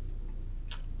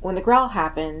 when the growl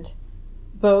happened,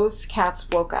 both cats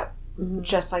woke up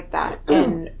just like that,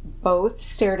 and both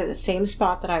stared at the same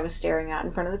spot that I was staring at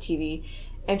in front of the TV,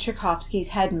 and Tchaikovsky's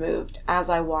head moved as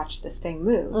I watched this thing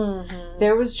move.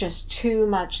 There was just too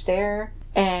much there,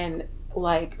 and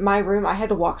like my room, I had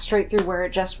to walk straight through where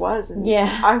it just was, and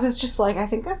I was just like, I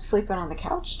think I'm sleeping on the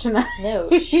couch tonight. No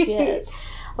shit.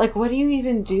 Like, what do you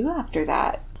even do after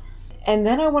that? And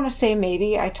then I want to say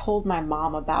maybe I told my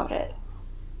mom about it.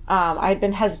 I'd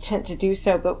been hesitant to do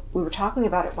so, but we were talking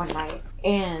about it one night,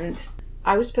 and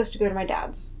I was supposed to go to my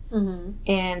dad's. Mm-hmm.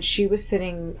 And she was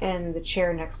sitting in the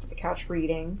chair next to the couch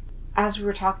reading. As we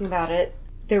were talking about it,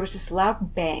 there was this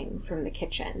loud bang from the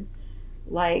kitchen.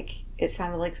 Like, it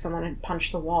sounded like someone had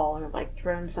punched the wall and like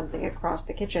thrown something across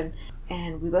the kitchen.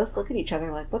 And we both look at each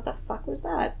other like, what the fuck was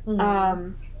that?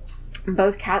 Mm-hmm.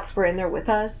 Both cats were in there with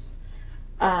us.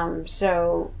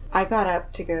 So I got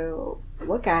up to go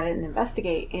look at it and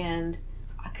investigate, and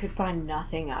I could find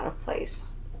nothing out of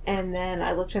place. And then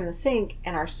I looked in the sink,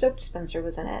 and our soap dispenser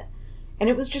was in it. And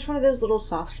it was just one of those little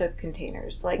soft soap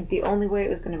containers. Like, the only way it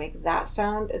was going to make that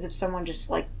sound is if someone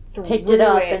just, like, picked it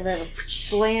up and then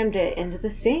slammed it into the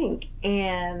sink.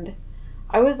 And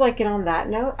I was like, and on that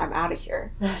note, I'm out of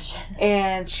here.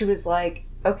 And she was like,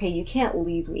 okay, you can't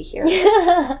leave me here.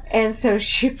 And so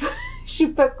she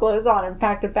put clothes on and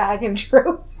packed a bag and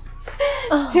drove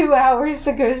 2 hours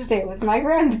to go stay with my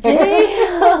grandparents.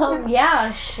 Damn.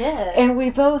 Yeah, shit. And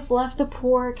we both left the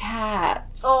poor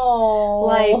cats. Oh.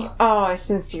 Like, I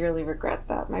sincerely regret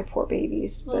that. My poor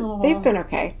babies. But they've been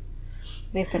okay.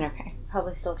 They've been okay.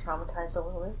 Probably still traumatized a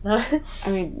little bit. I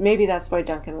mean, maybe that's why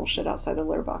Duncan will shit outside the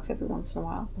litter box every once in a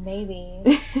while.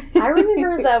 Maybe. I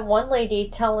remember that one lady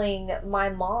telling my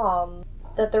mom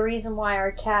that the reason why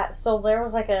our cat... So there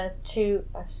was like I've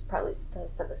probably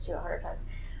said this 200 times.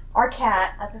 Our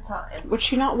cat, at the time... Would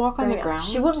she not walk on the ground?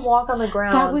 She wouldn't walk on the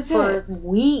ground for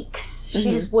weeks. Mm-hmm.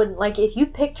 She just wouldn't. Like, if you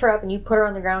picked her up and you put her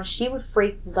on the ground, she would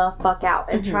freak the fuck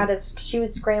out and she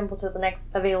would scramble to the next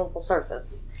available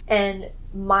surface. And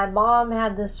my mom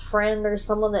had this friend or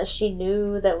someone that she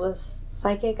knew that was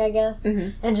psychic, I guess,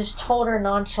 and just told her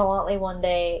nonchalantly one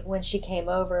day when she came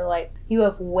over, like, you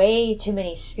have way too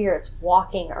many spirits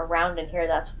walking around in here.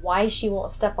 That's why she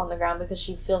won't step on the ground, because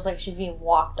she feels like she's being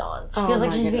walked on. She feels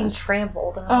like she's being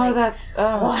trampled. And I'm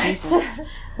like, Jesus.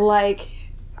 Like,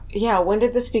 yeah, when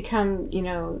did this become,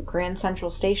 Grand Central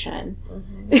Station?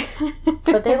 Mm-hmm.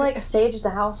 But they, like, staged the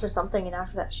house or something, and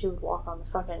after that she would walk on the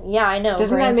fucking... Yeah, I know.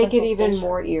 Doesn't Grand that make Central it even Station.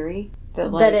 more eerie?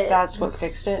 That's what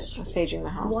fixed it? Staging the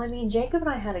house? Well, I mean, Jacob and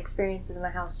I had experiences in the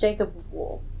house. Jacob,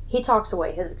 he talks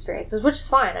away his experiences, which is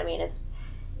fine. I mean,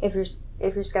 if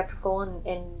you're skeptical,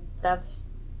 and that's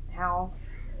how...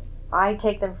 I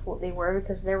take them for what they were,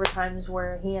 because there were times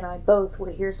where he and I both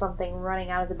would hear something running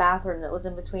out of the bathroom that was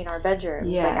in between our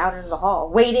bedrooms, like out into the hall,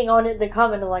 waiting on it to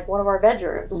come into like one of our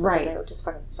bedrooms. Right. And they would just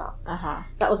fucking stop.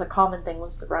 That was a common thing,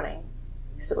 was the running.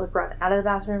 Because it would run out of the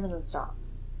bathroom and then stop.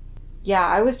 Yeah,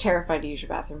 I was terrified to use your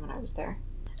bathroom when I was there.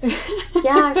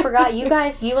 Yeah, I forgot. You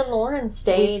and Lauren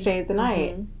stayed. We stayed the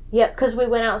night. Mm-hmm. Yep, because we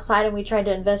went outside and we tried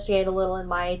to investigate a little in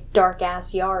my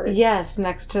dark-ass yard. Yes,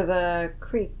 next to the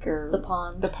creek or... The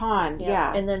pond. The pond,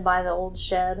 yeah. And then by the old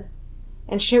shed.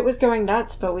 And shit was going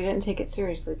nuts, but we didn't take it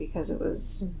seriously because it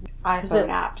was iPhone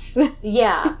apps.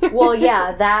 Yeah. Well,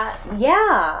 yeah,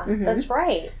 that's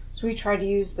right. So we tried to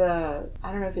use I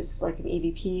don't know if it's like an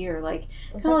EVP or like...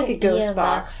 It's kind of like a ghost EMF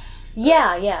box.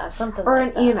 Yeah, something or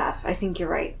like that. Or an EMF, I think you're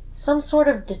right. Some sort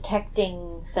of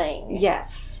detecting thing.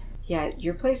 Yes. Yeah,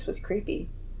 your place was creepy.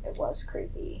 It was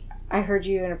creepy. I heard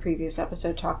you in a previous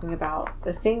episode talking about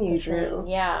the thing you drew.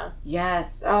 Yeah.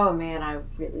 Yes. Oh, man, I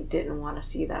really didn't want to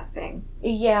see that thing.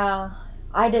 Yeah,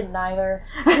 I didn't either.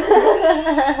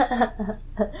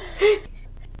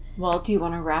 Well, do you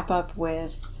want to wrap up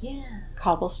with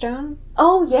Cobblestone?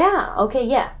 Oh, yeah. Okay,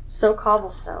 yeah. So,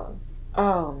 Cobblestone.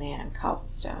 Oh, man,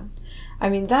 Cobblestone. I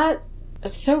mean,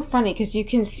 it's so funny because you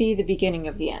can see the beginning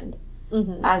of the end.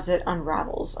 Mm-hmm. As it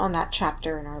unravels on that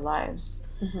chapter in our lives.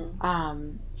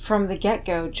 Mm-hmm. From the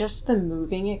get-go, just the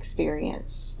moving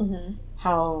experience. Mm-hmm.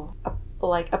 How,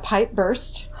 a pipe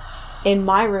burst in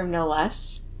my room, no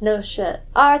less. No shit.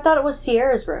 Oh, I thought it was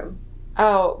Sierra's room.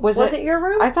 Oh, was it your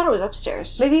room? I thought it was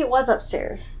upstairs. Maybe it was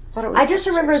upstairs. I just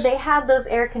remember they had those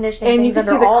air conditioning things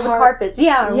under all the carpets.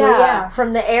 Yeah.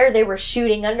 From the air they were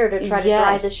shooting under to try to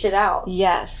dry the shit out.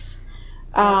 Yes.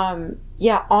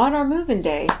 Yeah, on our move-in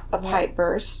day, a pipe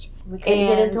burst. We couldn't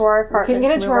get into our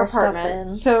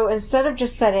apartment. So instead of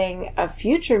just setting a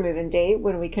future move-in date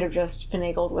when we could have just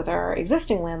finagled with our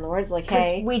existing landlords, like,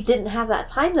 hey... we didn't have that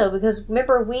time, though, because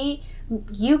remember,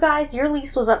 you guys, your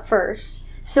lease was up first.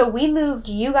 So we moved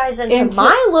you guys into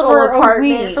my little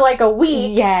apartment for like a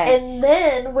week. Yes. And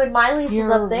then when my lease was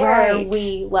up there,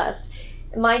 we left.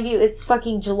 Mind you, it's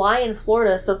fucking July in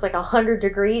Florida, so it's like 100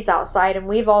 degrees outside, and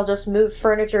we've all just moved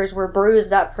furniture as we're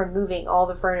bruised up from moving all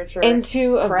the furniture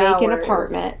into a vacant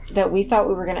apartment that we thought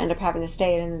we were going to end up having to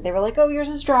stay in. And they were like, oh, yours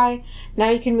is dry. Now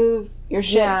you can move your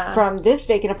shit from this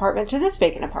vacant apartment to this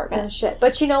vacant apartment. Shit.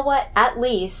 But you know what? At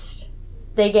least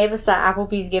they gave us that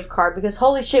Applebee's gift card because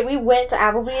holy shit, we went to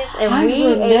Applebee's and we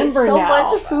ate so now.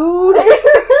 much food.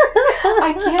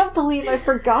 I can't believe I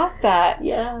forgot that.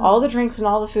 Yeah. All the drinks and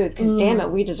all the food, because damn it,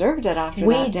 we deserved it after that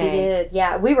day. We did.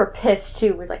 Yeah, we were pissed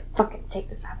too. We were like, fucking take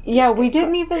this Applebee's. Yeah, we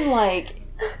didn't even, like,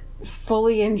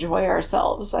 fully enjoy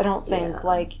ourselves, I don't think.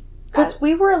 Like, because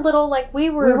we were a little, like, we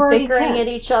were bickering tense at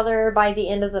each other by the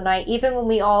end of the night. Even when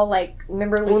we all, like,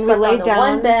 remember we when slept we laid on the down,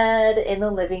 one bed in the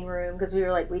living room because we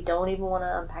were like, we don't even want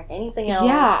to unpack anything else.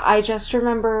 Yeah, I just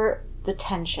remember the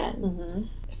tension Mm-hmm.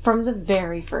 from the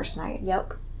very first night.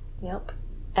 Yep.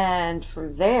 And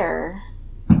from there,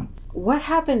 what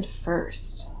happened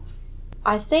first?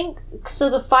 I think, so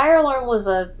the fire alarm was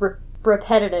a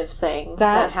repetitive thing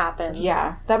that happened.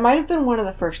 Yeah, that might have been one of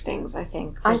the first things, I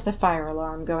think, was the fire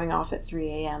alarm going off at 3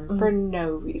 a.m. for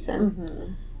no reason.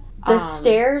 Mm-hmm. The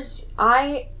stairs,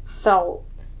 I felt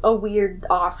a weird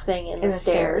off thing in the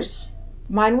stairs.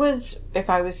 Mine was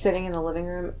if I was sitting in the living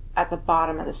room at the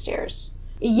bottom of the stairs.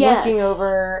 Yes. Looking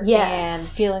over and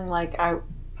feeling like I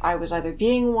was either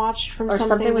being watched from or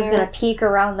something was going to peek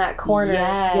around that corner.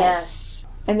 Yes.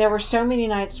 And there were so many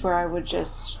nights where I would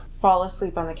just fall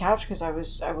asleep on the couch because I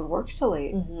would work so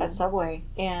late at Subway,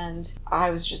 and I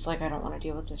was just like, I don't want to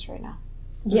deal with this right now.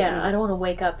 Yeah, I don't want to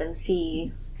wake up and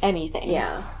see anything.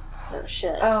 Yeah. No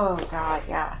shit. Oh god,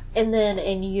 yeah. And then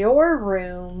in your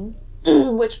room,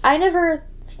 which I never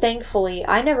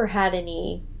had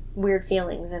any weird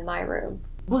feelings in my room.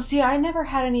 Well, see, I never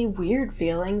had any weird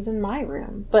feelings in my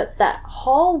room. But that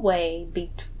hallway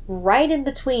right in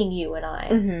between you and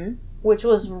I, which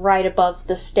was right above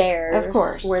the stairs. Of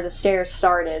course. Where the stairs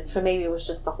started, so maybe it was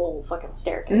just the whole fucking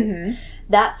staircase.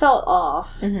 That felt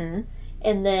off.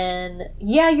 And then,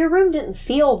 yeah, your room didn't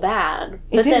feel bad.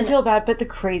 It didn't feel bad, but the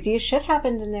craziest shit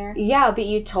happened in there. Yeah, but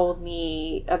you told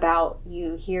me about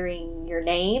you hearing your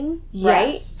name, yes.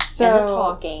 right? So and the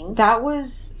talking. That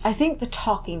was, I think the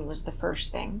talking was the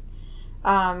first thing.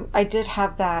 I did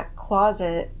have that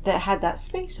closet that had that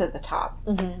space at the top.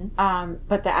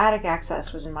 But the attic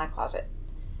access was in my closet.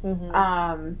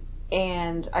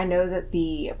 And I know that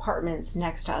the apartments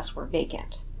next to us were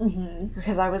vacant.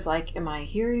 Because I was like, am I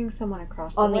hearing someone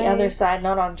across the way? On the other side,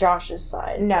 not on Josh's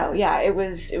side. No, yeah, it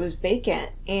was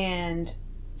vacant. And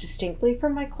distinctly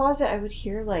from my closet, I would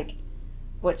hear, like,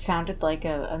 what sounded like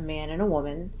a man and a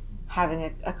woman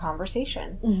having a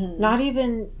conversation. Not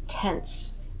even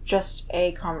tense, just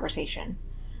a conversation.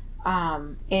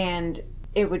 And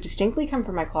it would distinctly come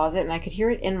from my closet, and I could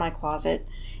hear it in my closet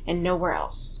and nowhere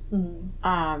else.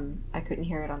 I couldn't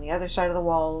hear it on the other side of the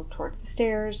wall towards the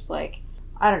stairs. Like,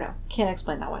 I don't know. Can't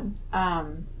explain that one.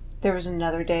 There was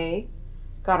another day,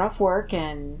 got off work,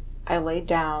 and I laid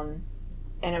down,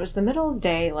 and it was the middle of the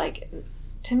day. Like,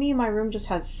 to me, my room just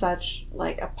had such,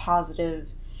 like, a positive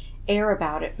air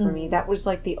about it for me. That was,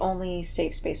 like, the only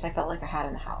safe space I felt like I had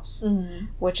in the house.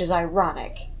 Which is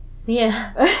ironic.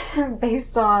 Yeah.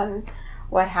 Based on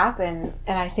what happened,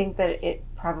 and I think that it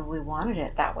probably wanted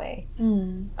it that way.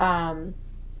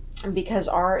 Because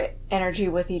our energy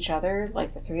with each other,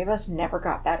 like the three of us, never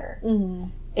got better.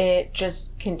 It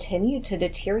just continued to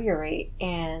deteriorate,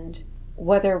 and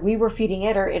whether we were feeding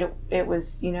it or it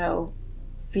was, you know,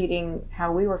 feeding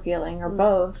how we were feeling, or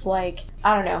both, like,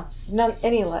 I don't know,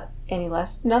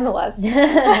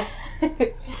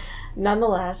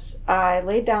 nonetheless, I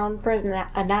laid down for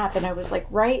a nap, and I was like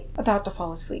right about to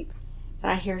fall asleep,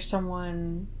 and I hear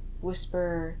someone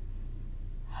whisper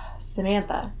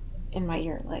Samantha in my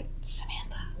ear, like,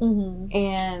 Samantha.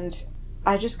 And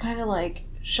I just kind of like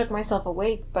shook myself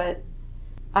awake, but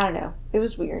I don't know, it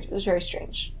was weird. It was very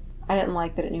strange. I didn't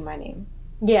like that it knew my name.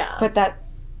 Yeah. But that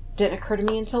didn't occur to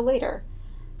me until later.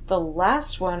 The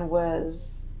last one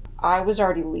was, I was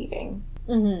already leaving.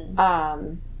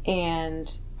 And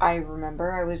I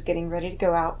remember I was getting ready to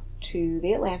go out to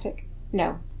the Atlantic.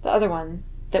 No, the other one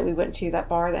that we went to, that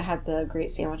bar that had the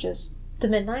great sandwiches. The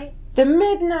Midnight? The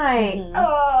Midnight!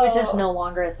 Oh! Which is no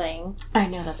longer a thing. I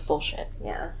know, that's bullshit.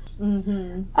 Yeah.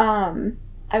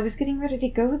 I was getting ready to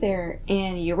go there,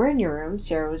 and you were in your room,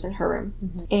 Sarah was in her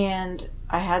room, and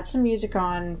I had some music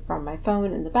on from my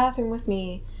phone in the bathroom with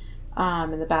me,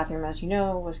 and the bathroom, as you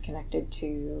know, was connected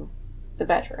to the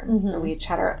bedroom, where we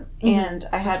chat her up, and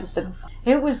I had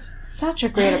it was such a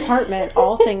great apartment,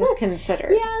 all things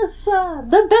considered. Yes,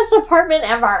 the best apartment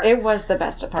ever. It was the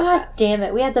best apartment. God damn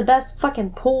it, we had the best fucking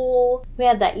pool, we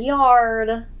had that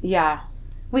yard. Yeah.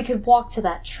 We could walk to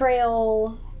that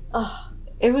trail. Ugh.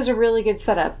 It was a really good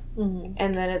setup. And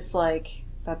then it's like,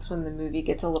 that's when the movie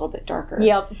gets a little bit darker.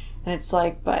 Yep. And it's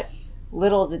like, but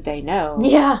little did they know.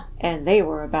 Yeah. And they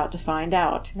were about to find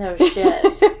out. No shit.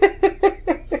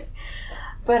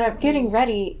 But I'm getting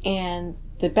ready, and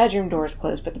the bedroom door is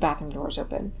closed, but the bathroom door is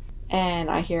open. And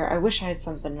I hear, I wish I had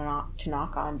something to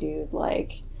knock on, dude.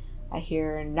 Like, I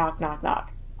hear knock, knock,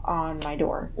 knock on my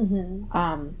door. Mm-hmm.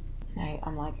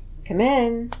 I'm like, come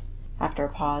in. After a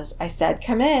pause, I said,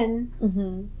 come in.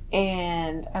 Mm-hmm.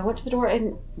 And I went to the door,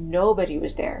 and nobody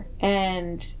was there.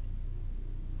 And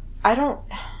I don't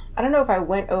know if I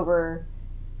went over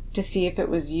to see if it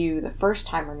was you the first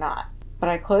time or not. But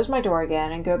I closed my door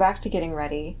again and go back to getting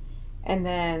ready. And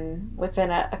then within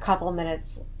a couple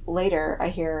minutes later, I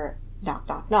hear knock,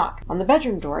 knock, knock on the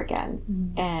bedroom door again.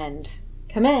 Mm-hmm. And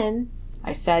come in.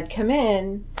 I said, come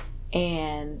in.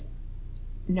 And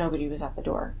nobody was at the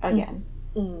door again.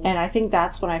 Mm-hmm. And I think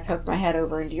that's when I poked my head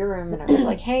over into your room and I was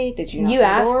like, hey, did you knock on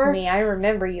the door? You asked me. I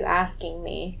remember you asking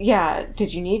me. Yeah.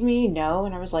 Did you need me? No.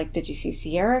 And I was like, did you see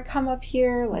Sierra come up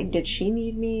here? Like, did she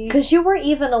need me? Because you were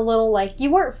even a little like, you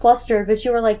weren't flustered, but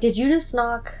you were like, did you just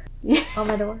knock on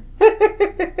my door?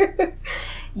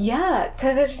 Yeah.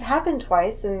 Because it happened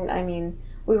twice. And I mean,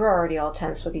 we were already all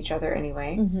tense with each other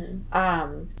anyway.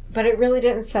 Mm-hmm. But it really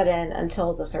didn't set in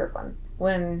until the third one.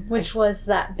 Which was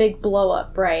that big blow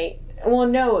up, right? Well,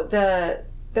 no,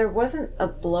 there wasn't a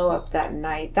blow up that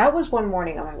night. That was one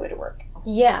morning on my way to work.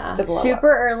 Yeah,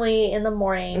 super early in the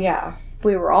morning. Yeah.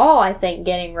 We were all, I think,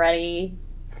 getting ready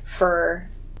for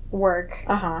work.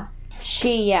 Uh-huh.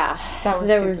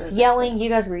 There was yelling. You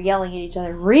guys were yelling at each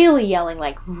other. Really yelling,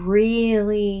 like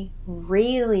really,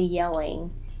 really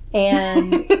yelling.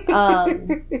 And,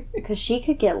 because she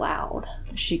could get loud.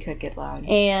 She could get loud.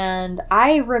 And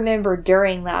I remember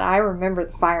during that,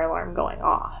 the fire alarm going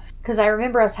off. Because I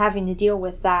remember us having to deal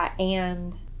with that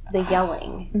and the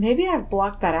yelling. Maybe I've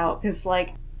blocked that out. Because,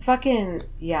 like, fucking,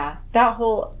 yeah. That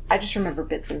whole, I just remember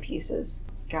bits and pieces.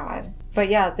 God. But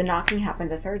yeah, the knocking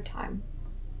happened a third time.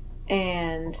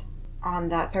 And on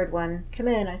that third one, come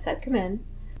in, I said, come in.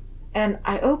 And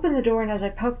I opened the door, and as I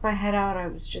poked my head out, I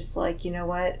was just like, you know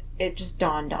what? It just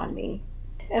dawned on me.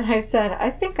 And I said, I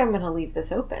think I'm going to leave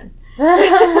this open.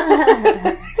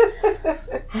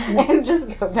 And just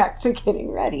go back to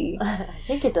getting ready. I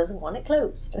think it doesn't want it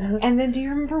closed. And then do you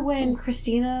remember when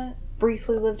Christina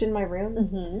briefly lived in my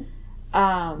room?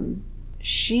 Mm-hmm.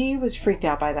 She was freaked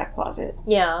out by that closet.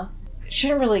 Yeah. She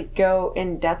didn't really go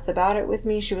in depth about it with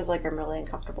me. She was like, I'm really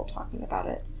uncomfortable talking about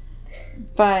it.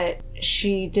 But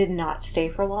she did not stay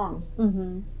for long.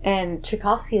 Mm-hmm. And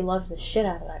Tchaikovsky loved the shit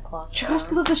out of that closet.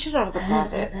 Tchaikovsky loved the shit out of the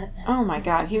closet. Oh my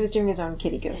god, he was doing his own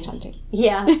kitty ghost hunting.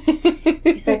 Yeah.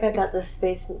 He's like, I got this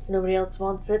space since nobody else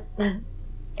wants it.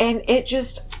 And it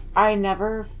just, I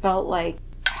never felt like,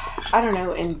 I don't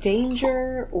know, in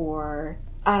danger or,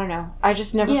 I don't know. I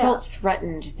just never felt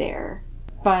threatened there.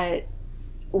 But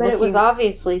it was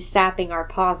obviously sapping our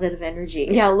positive energy.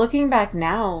 Yeah, looking back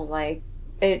now, like,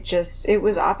 it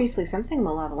was obviously something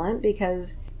malevolent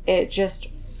because it just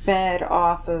fed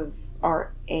off of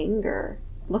our anger.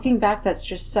 Looking back, that's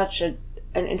just such an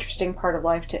interesting part of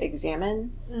life to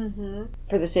examine. Mm-hmm.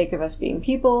 For the sake of us being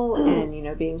people and, you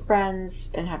know, being friends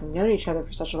and having known each other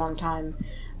for such a long time.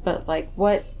 But, like,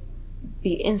 what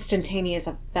the instantaneous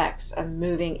effects of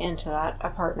moving into that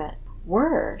apartment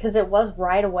were. Because it was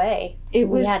right away. It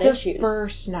was the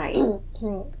first night.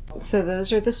 So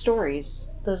those are the stories.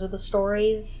 Those are the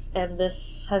stories, and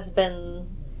this has been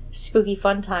spooky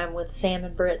fun time with Sam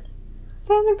and Britt.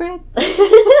 Sam and Britt.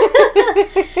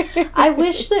 I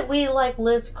wish that we, like,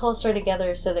 lived closer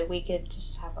together so that we could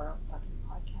just have our own fucking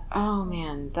podcast. Oh,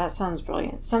 man, that sounds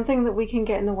brilliant. Something that we can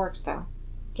get in the works, though.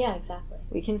 Yeah, exactly.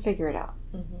 We can figure it out.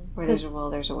 Mm-hmm. Where there's a will,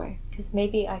 there's a way. Because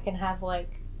maybe I can have,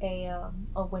 like, a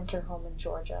winter home in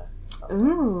Georgia.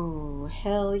 Ooh,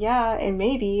 hell yeah. And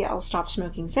maybe I'll stop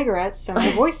smoking cigarettes so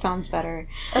my voice sounds better.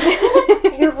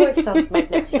 Your voice sounds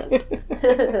magnificent.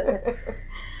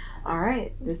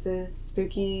 Alright, this is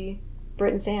Spooky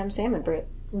Britt and Sam, Sam and Britt.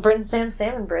 Britt and Sam,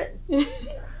 Sam and Britt.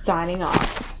 Signing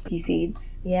off. Spooky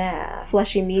seeds. Yeah.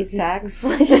 Fleshy meat sacks.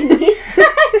 Fleshy meat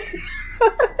sacks.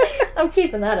 I'm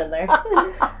keeping that in there.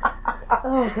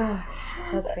 Oh, gosh.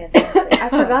 That's fantastic. I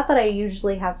forgot that I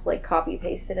usually have to, like, copy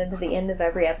paste it into the end of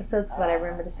every episode so that I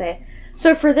remember to say.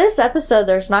 So for this episode,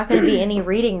 there's not going to be any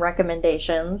reading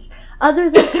recommendations other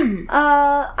than,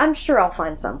 I'm sure I'll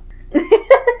find some. I'm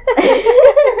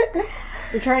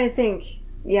trying to think.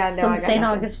 Yeah, no, some St.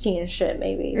 Augustine shit,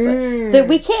 maybe. But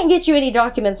we can't get you any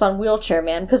documents on Wheelchair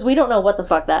Man because we don't know what the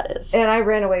fuck that is. And I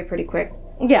ran away pretty quick.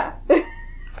 Yeah.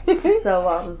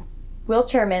 So,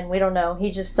 Wheelchair Man, we don't know.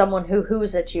 He's just someone who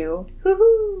hoos at you.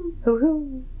 Hoo-hoo.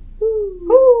 Hoo-hoo.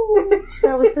 Hoo-hoo.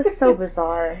 That was just so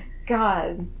bizarre.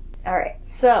 God. Alright,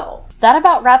 so that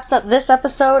about wraps up this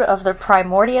episode of the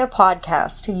Primordia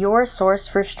Podcast, your source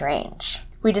for strange.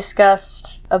 We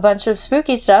discussed a bunch of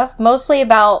spooky stuff, mostly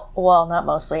about, well, not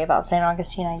mostly about St.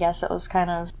 Augustine, I guess. It was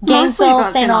kind of Gainesville,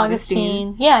 St.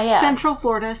 Augustine. Yeah. Central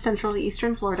Florida, central to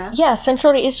eastern Florida. Yeah,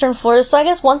 central to eastern Florida. So I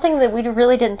guess one thing that we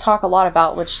really didn't talk a lot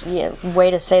about, which, way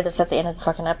to say this at the end of the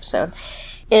fucking episode,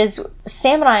 is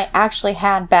Sam and I actually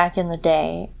had back in the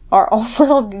day our own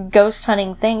little ghost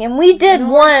hunting thing, and we did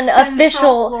one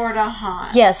official Florida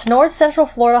haunt. Yes, North Central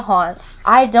Florida haunts.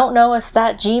 I don't know if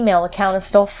that Gmail account is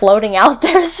still floating out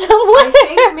there somewhere. I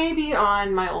think maybe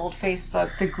on my old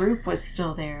Facebook, the group was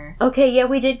still there. Okay, yeah,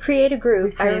 we did create a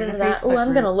group. I remember that. Oh,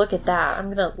 I'm gonna look at that.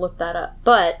 I'm gonna look that up.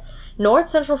 But North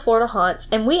Central Florida haunts,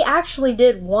 and we actually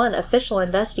did one official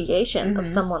investigation of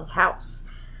someone's house.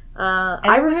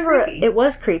 I remember it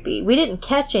was creepy. We didn't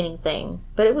catch anything,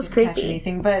 but it was creepy.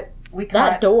 We caught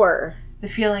that door. The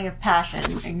feeling of passion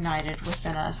ignited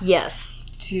within us. Yes.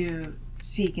 To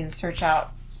seek and search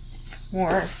out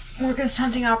more ghost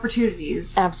hunting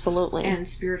opportunities. Absolutely. And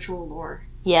spiritual lore.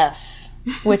 Yes.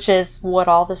 Which is what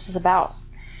all this is about.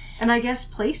 And I guess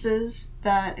places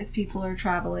that if people are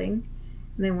traveling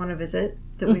and they want to visit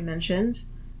that we mentioned.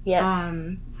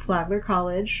 Yes. Flagler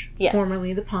College,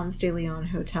 formerly the Ponce de Leon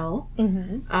Hotel.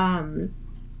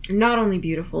 Not only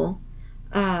beautiful,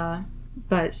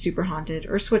 but super haunted.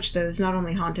 Or switch those, not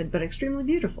only haunted, but extremely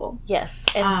beautiful. Yes,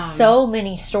 and so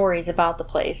many stories about the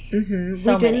place. We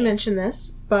didn't mention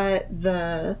this, but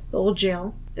the old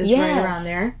jail is right around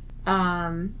there.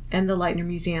 And the Leitner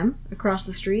Museum across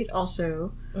the street,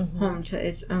 also home to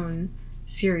its own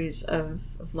series of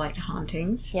light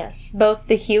hauntings. Yes. Both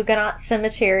the Huguenot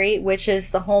Cemetery, which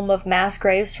is the home of mass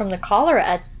graves from the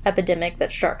cholera epidemic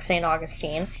that struck St.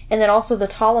 Augustine, and then also the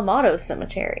Talamato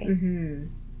Cemetery,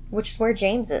 which is where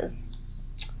James is.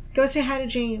 Go say hi to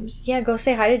James. Yeah, go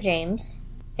say hi to James.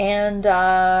 And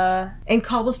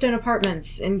Cobblestone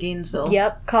Apartments in Gainesville.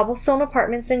 Yep, Cobblestone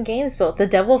Apartments in Gainesville. The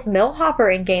Devil's Mill Hopper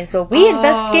in Gainesville. We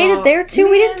investigated there too.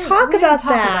 We didn't talk about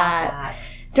that.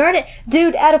 Darn it.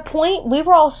 Dude, at a point, we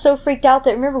were all so freaked out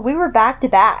that, remember, we were back to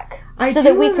back. So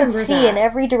that we could see in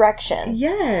every direction.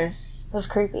 Yes. It was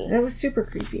creepy. That was super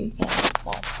creepy. Yeah,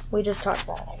 well, we just talked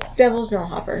about it, I guess. Devil's Mill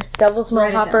Hopper. Devil's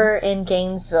Mill Hopper in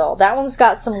Gainesville. That one's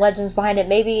got some legends behind it.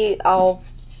 Maybe I'll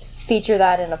feature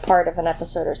that in a part of an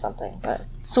episode or something. But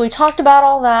so we talked about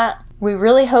all that. We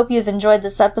really hope you've enjoyed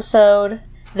this episode.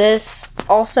 This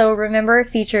also, remember,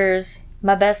 features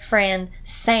my best friend,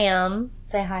 Sam.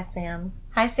 Say hi, Sam.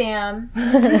 Hi, Sam.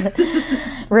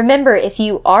 Remember, if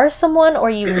you are someone or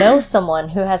you know someone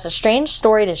who has a strange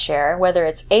story to share, whether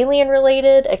it's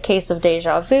alien-related, a case of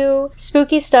deja vu,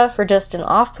 spooky stuff, or just an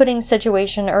off-putting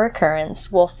situation or occurrence,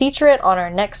 we'll feature it on our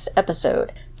next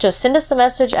episode. Just send us a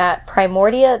message at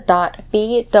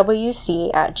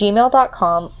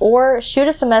primordia.bwc@gmail.com or shoot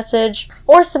us a message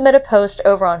or submit a post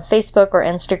over on Facebook or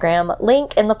Instagram,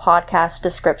 link in the podcast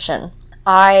description.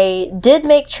 I did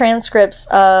make transcripts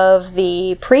of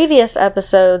the previous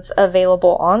episodes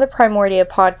available on the Primordia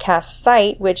podcast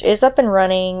site, which is up and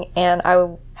running, and I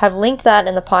have linked that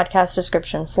in the podcast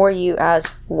description for you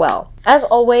as well. As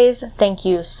always, thank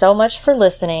you so much for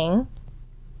listening.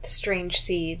 Strange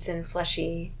seeds and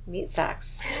fleshy meat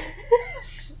sacks.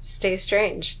 Stay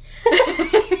strange.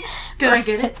 Did I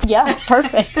get it? Yeah,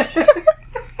 perfect.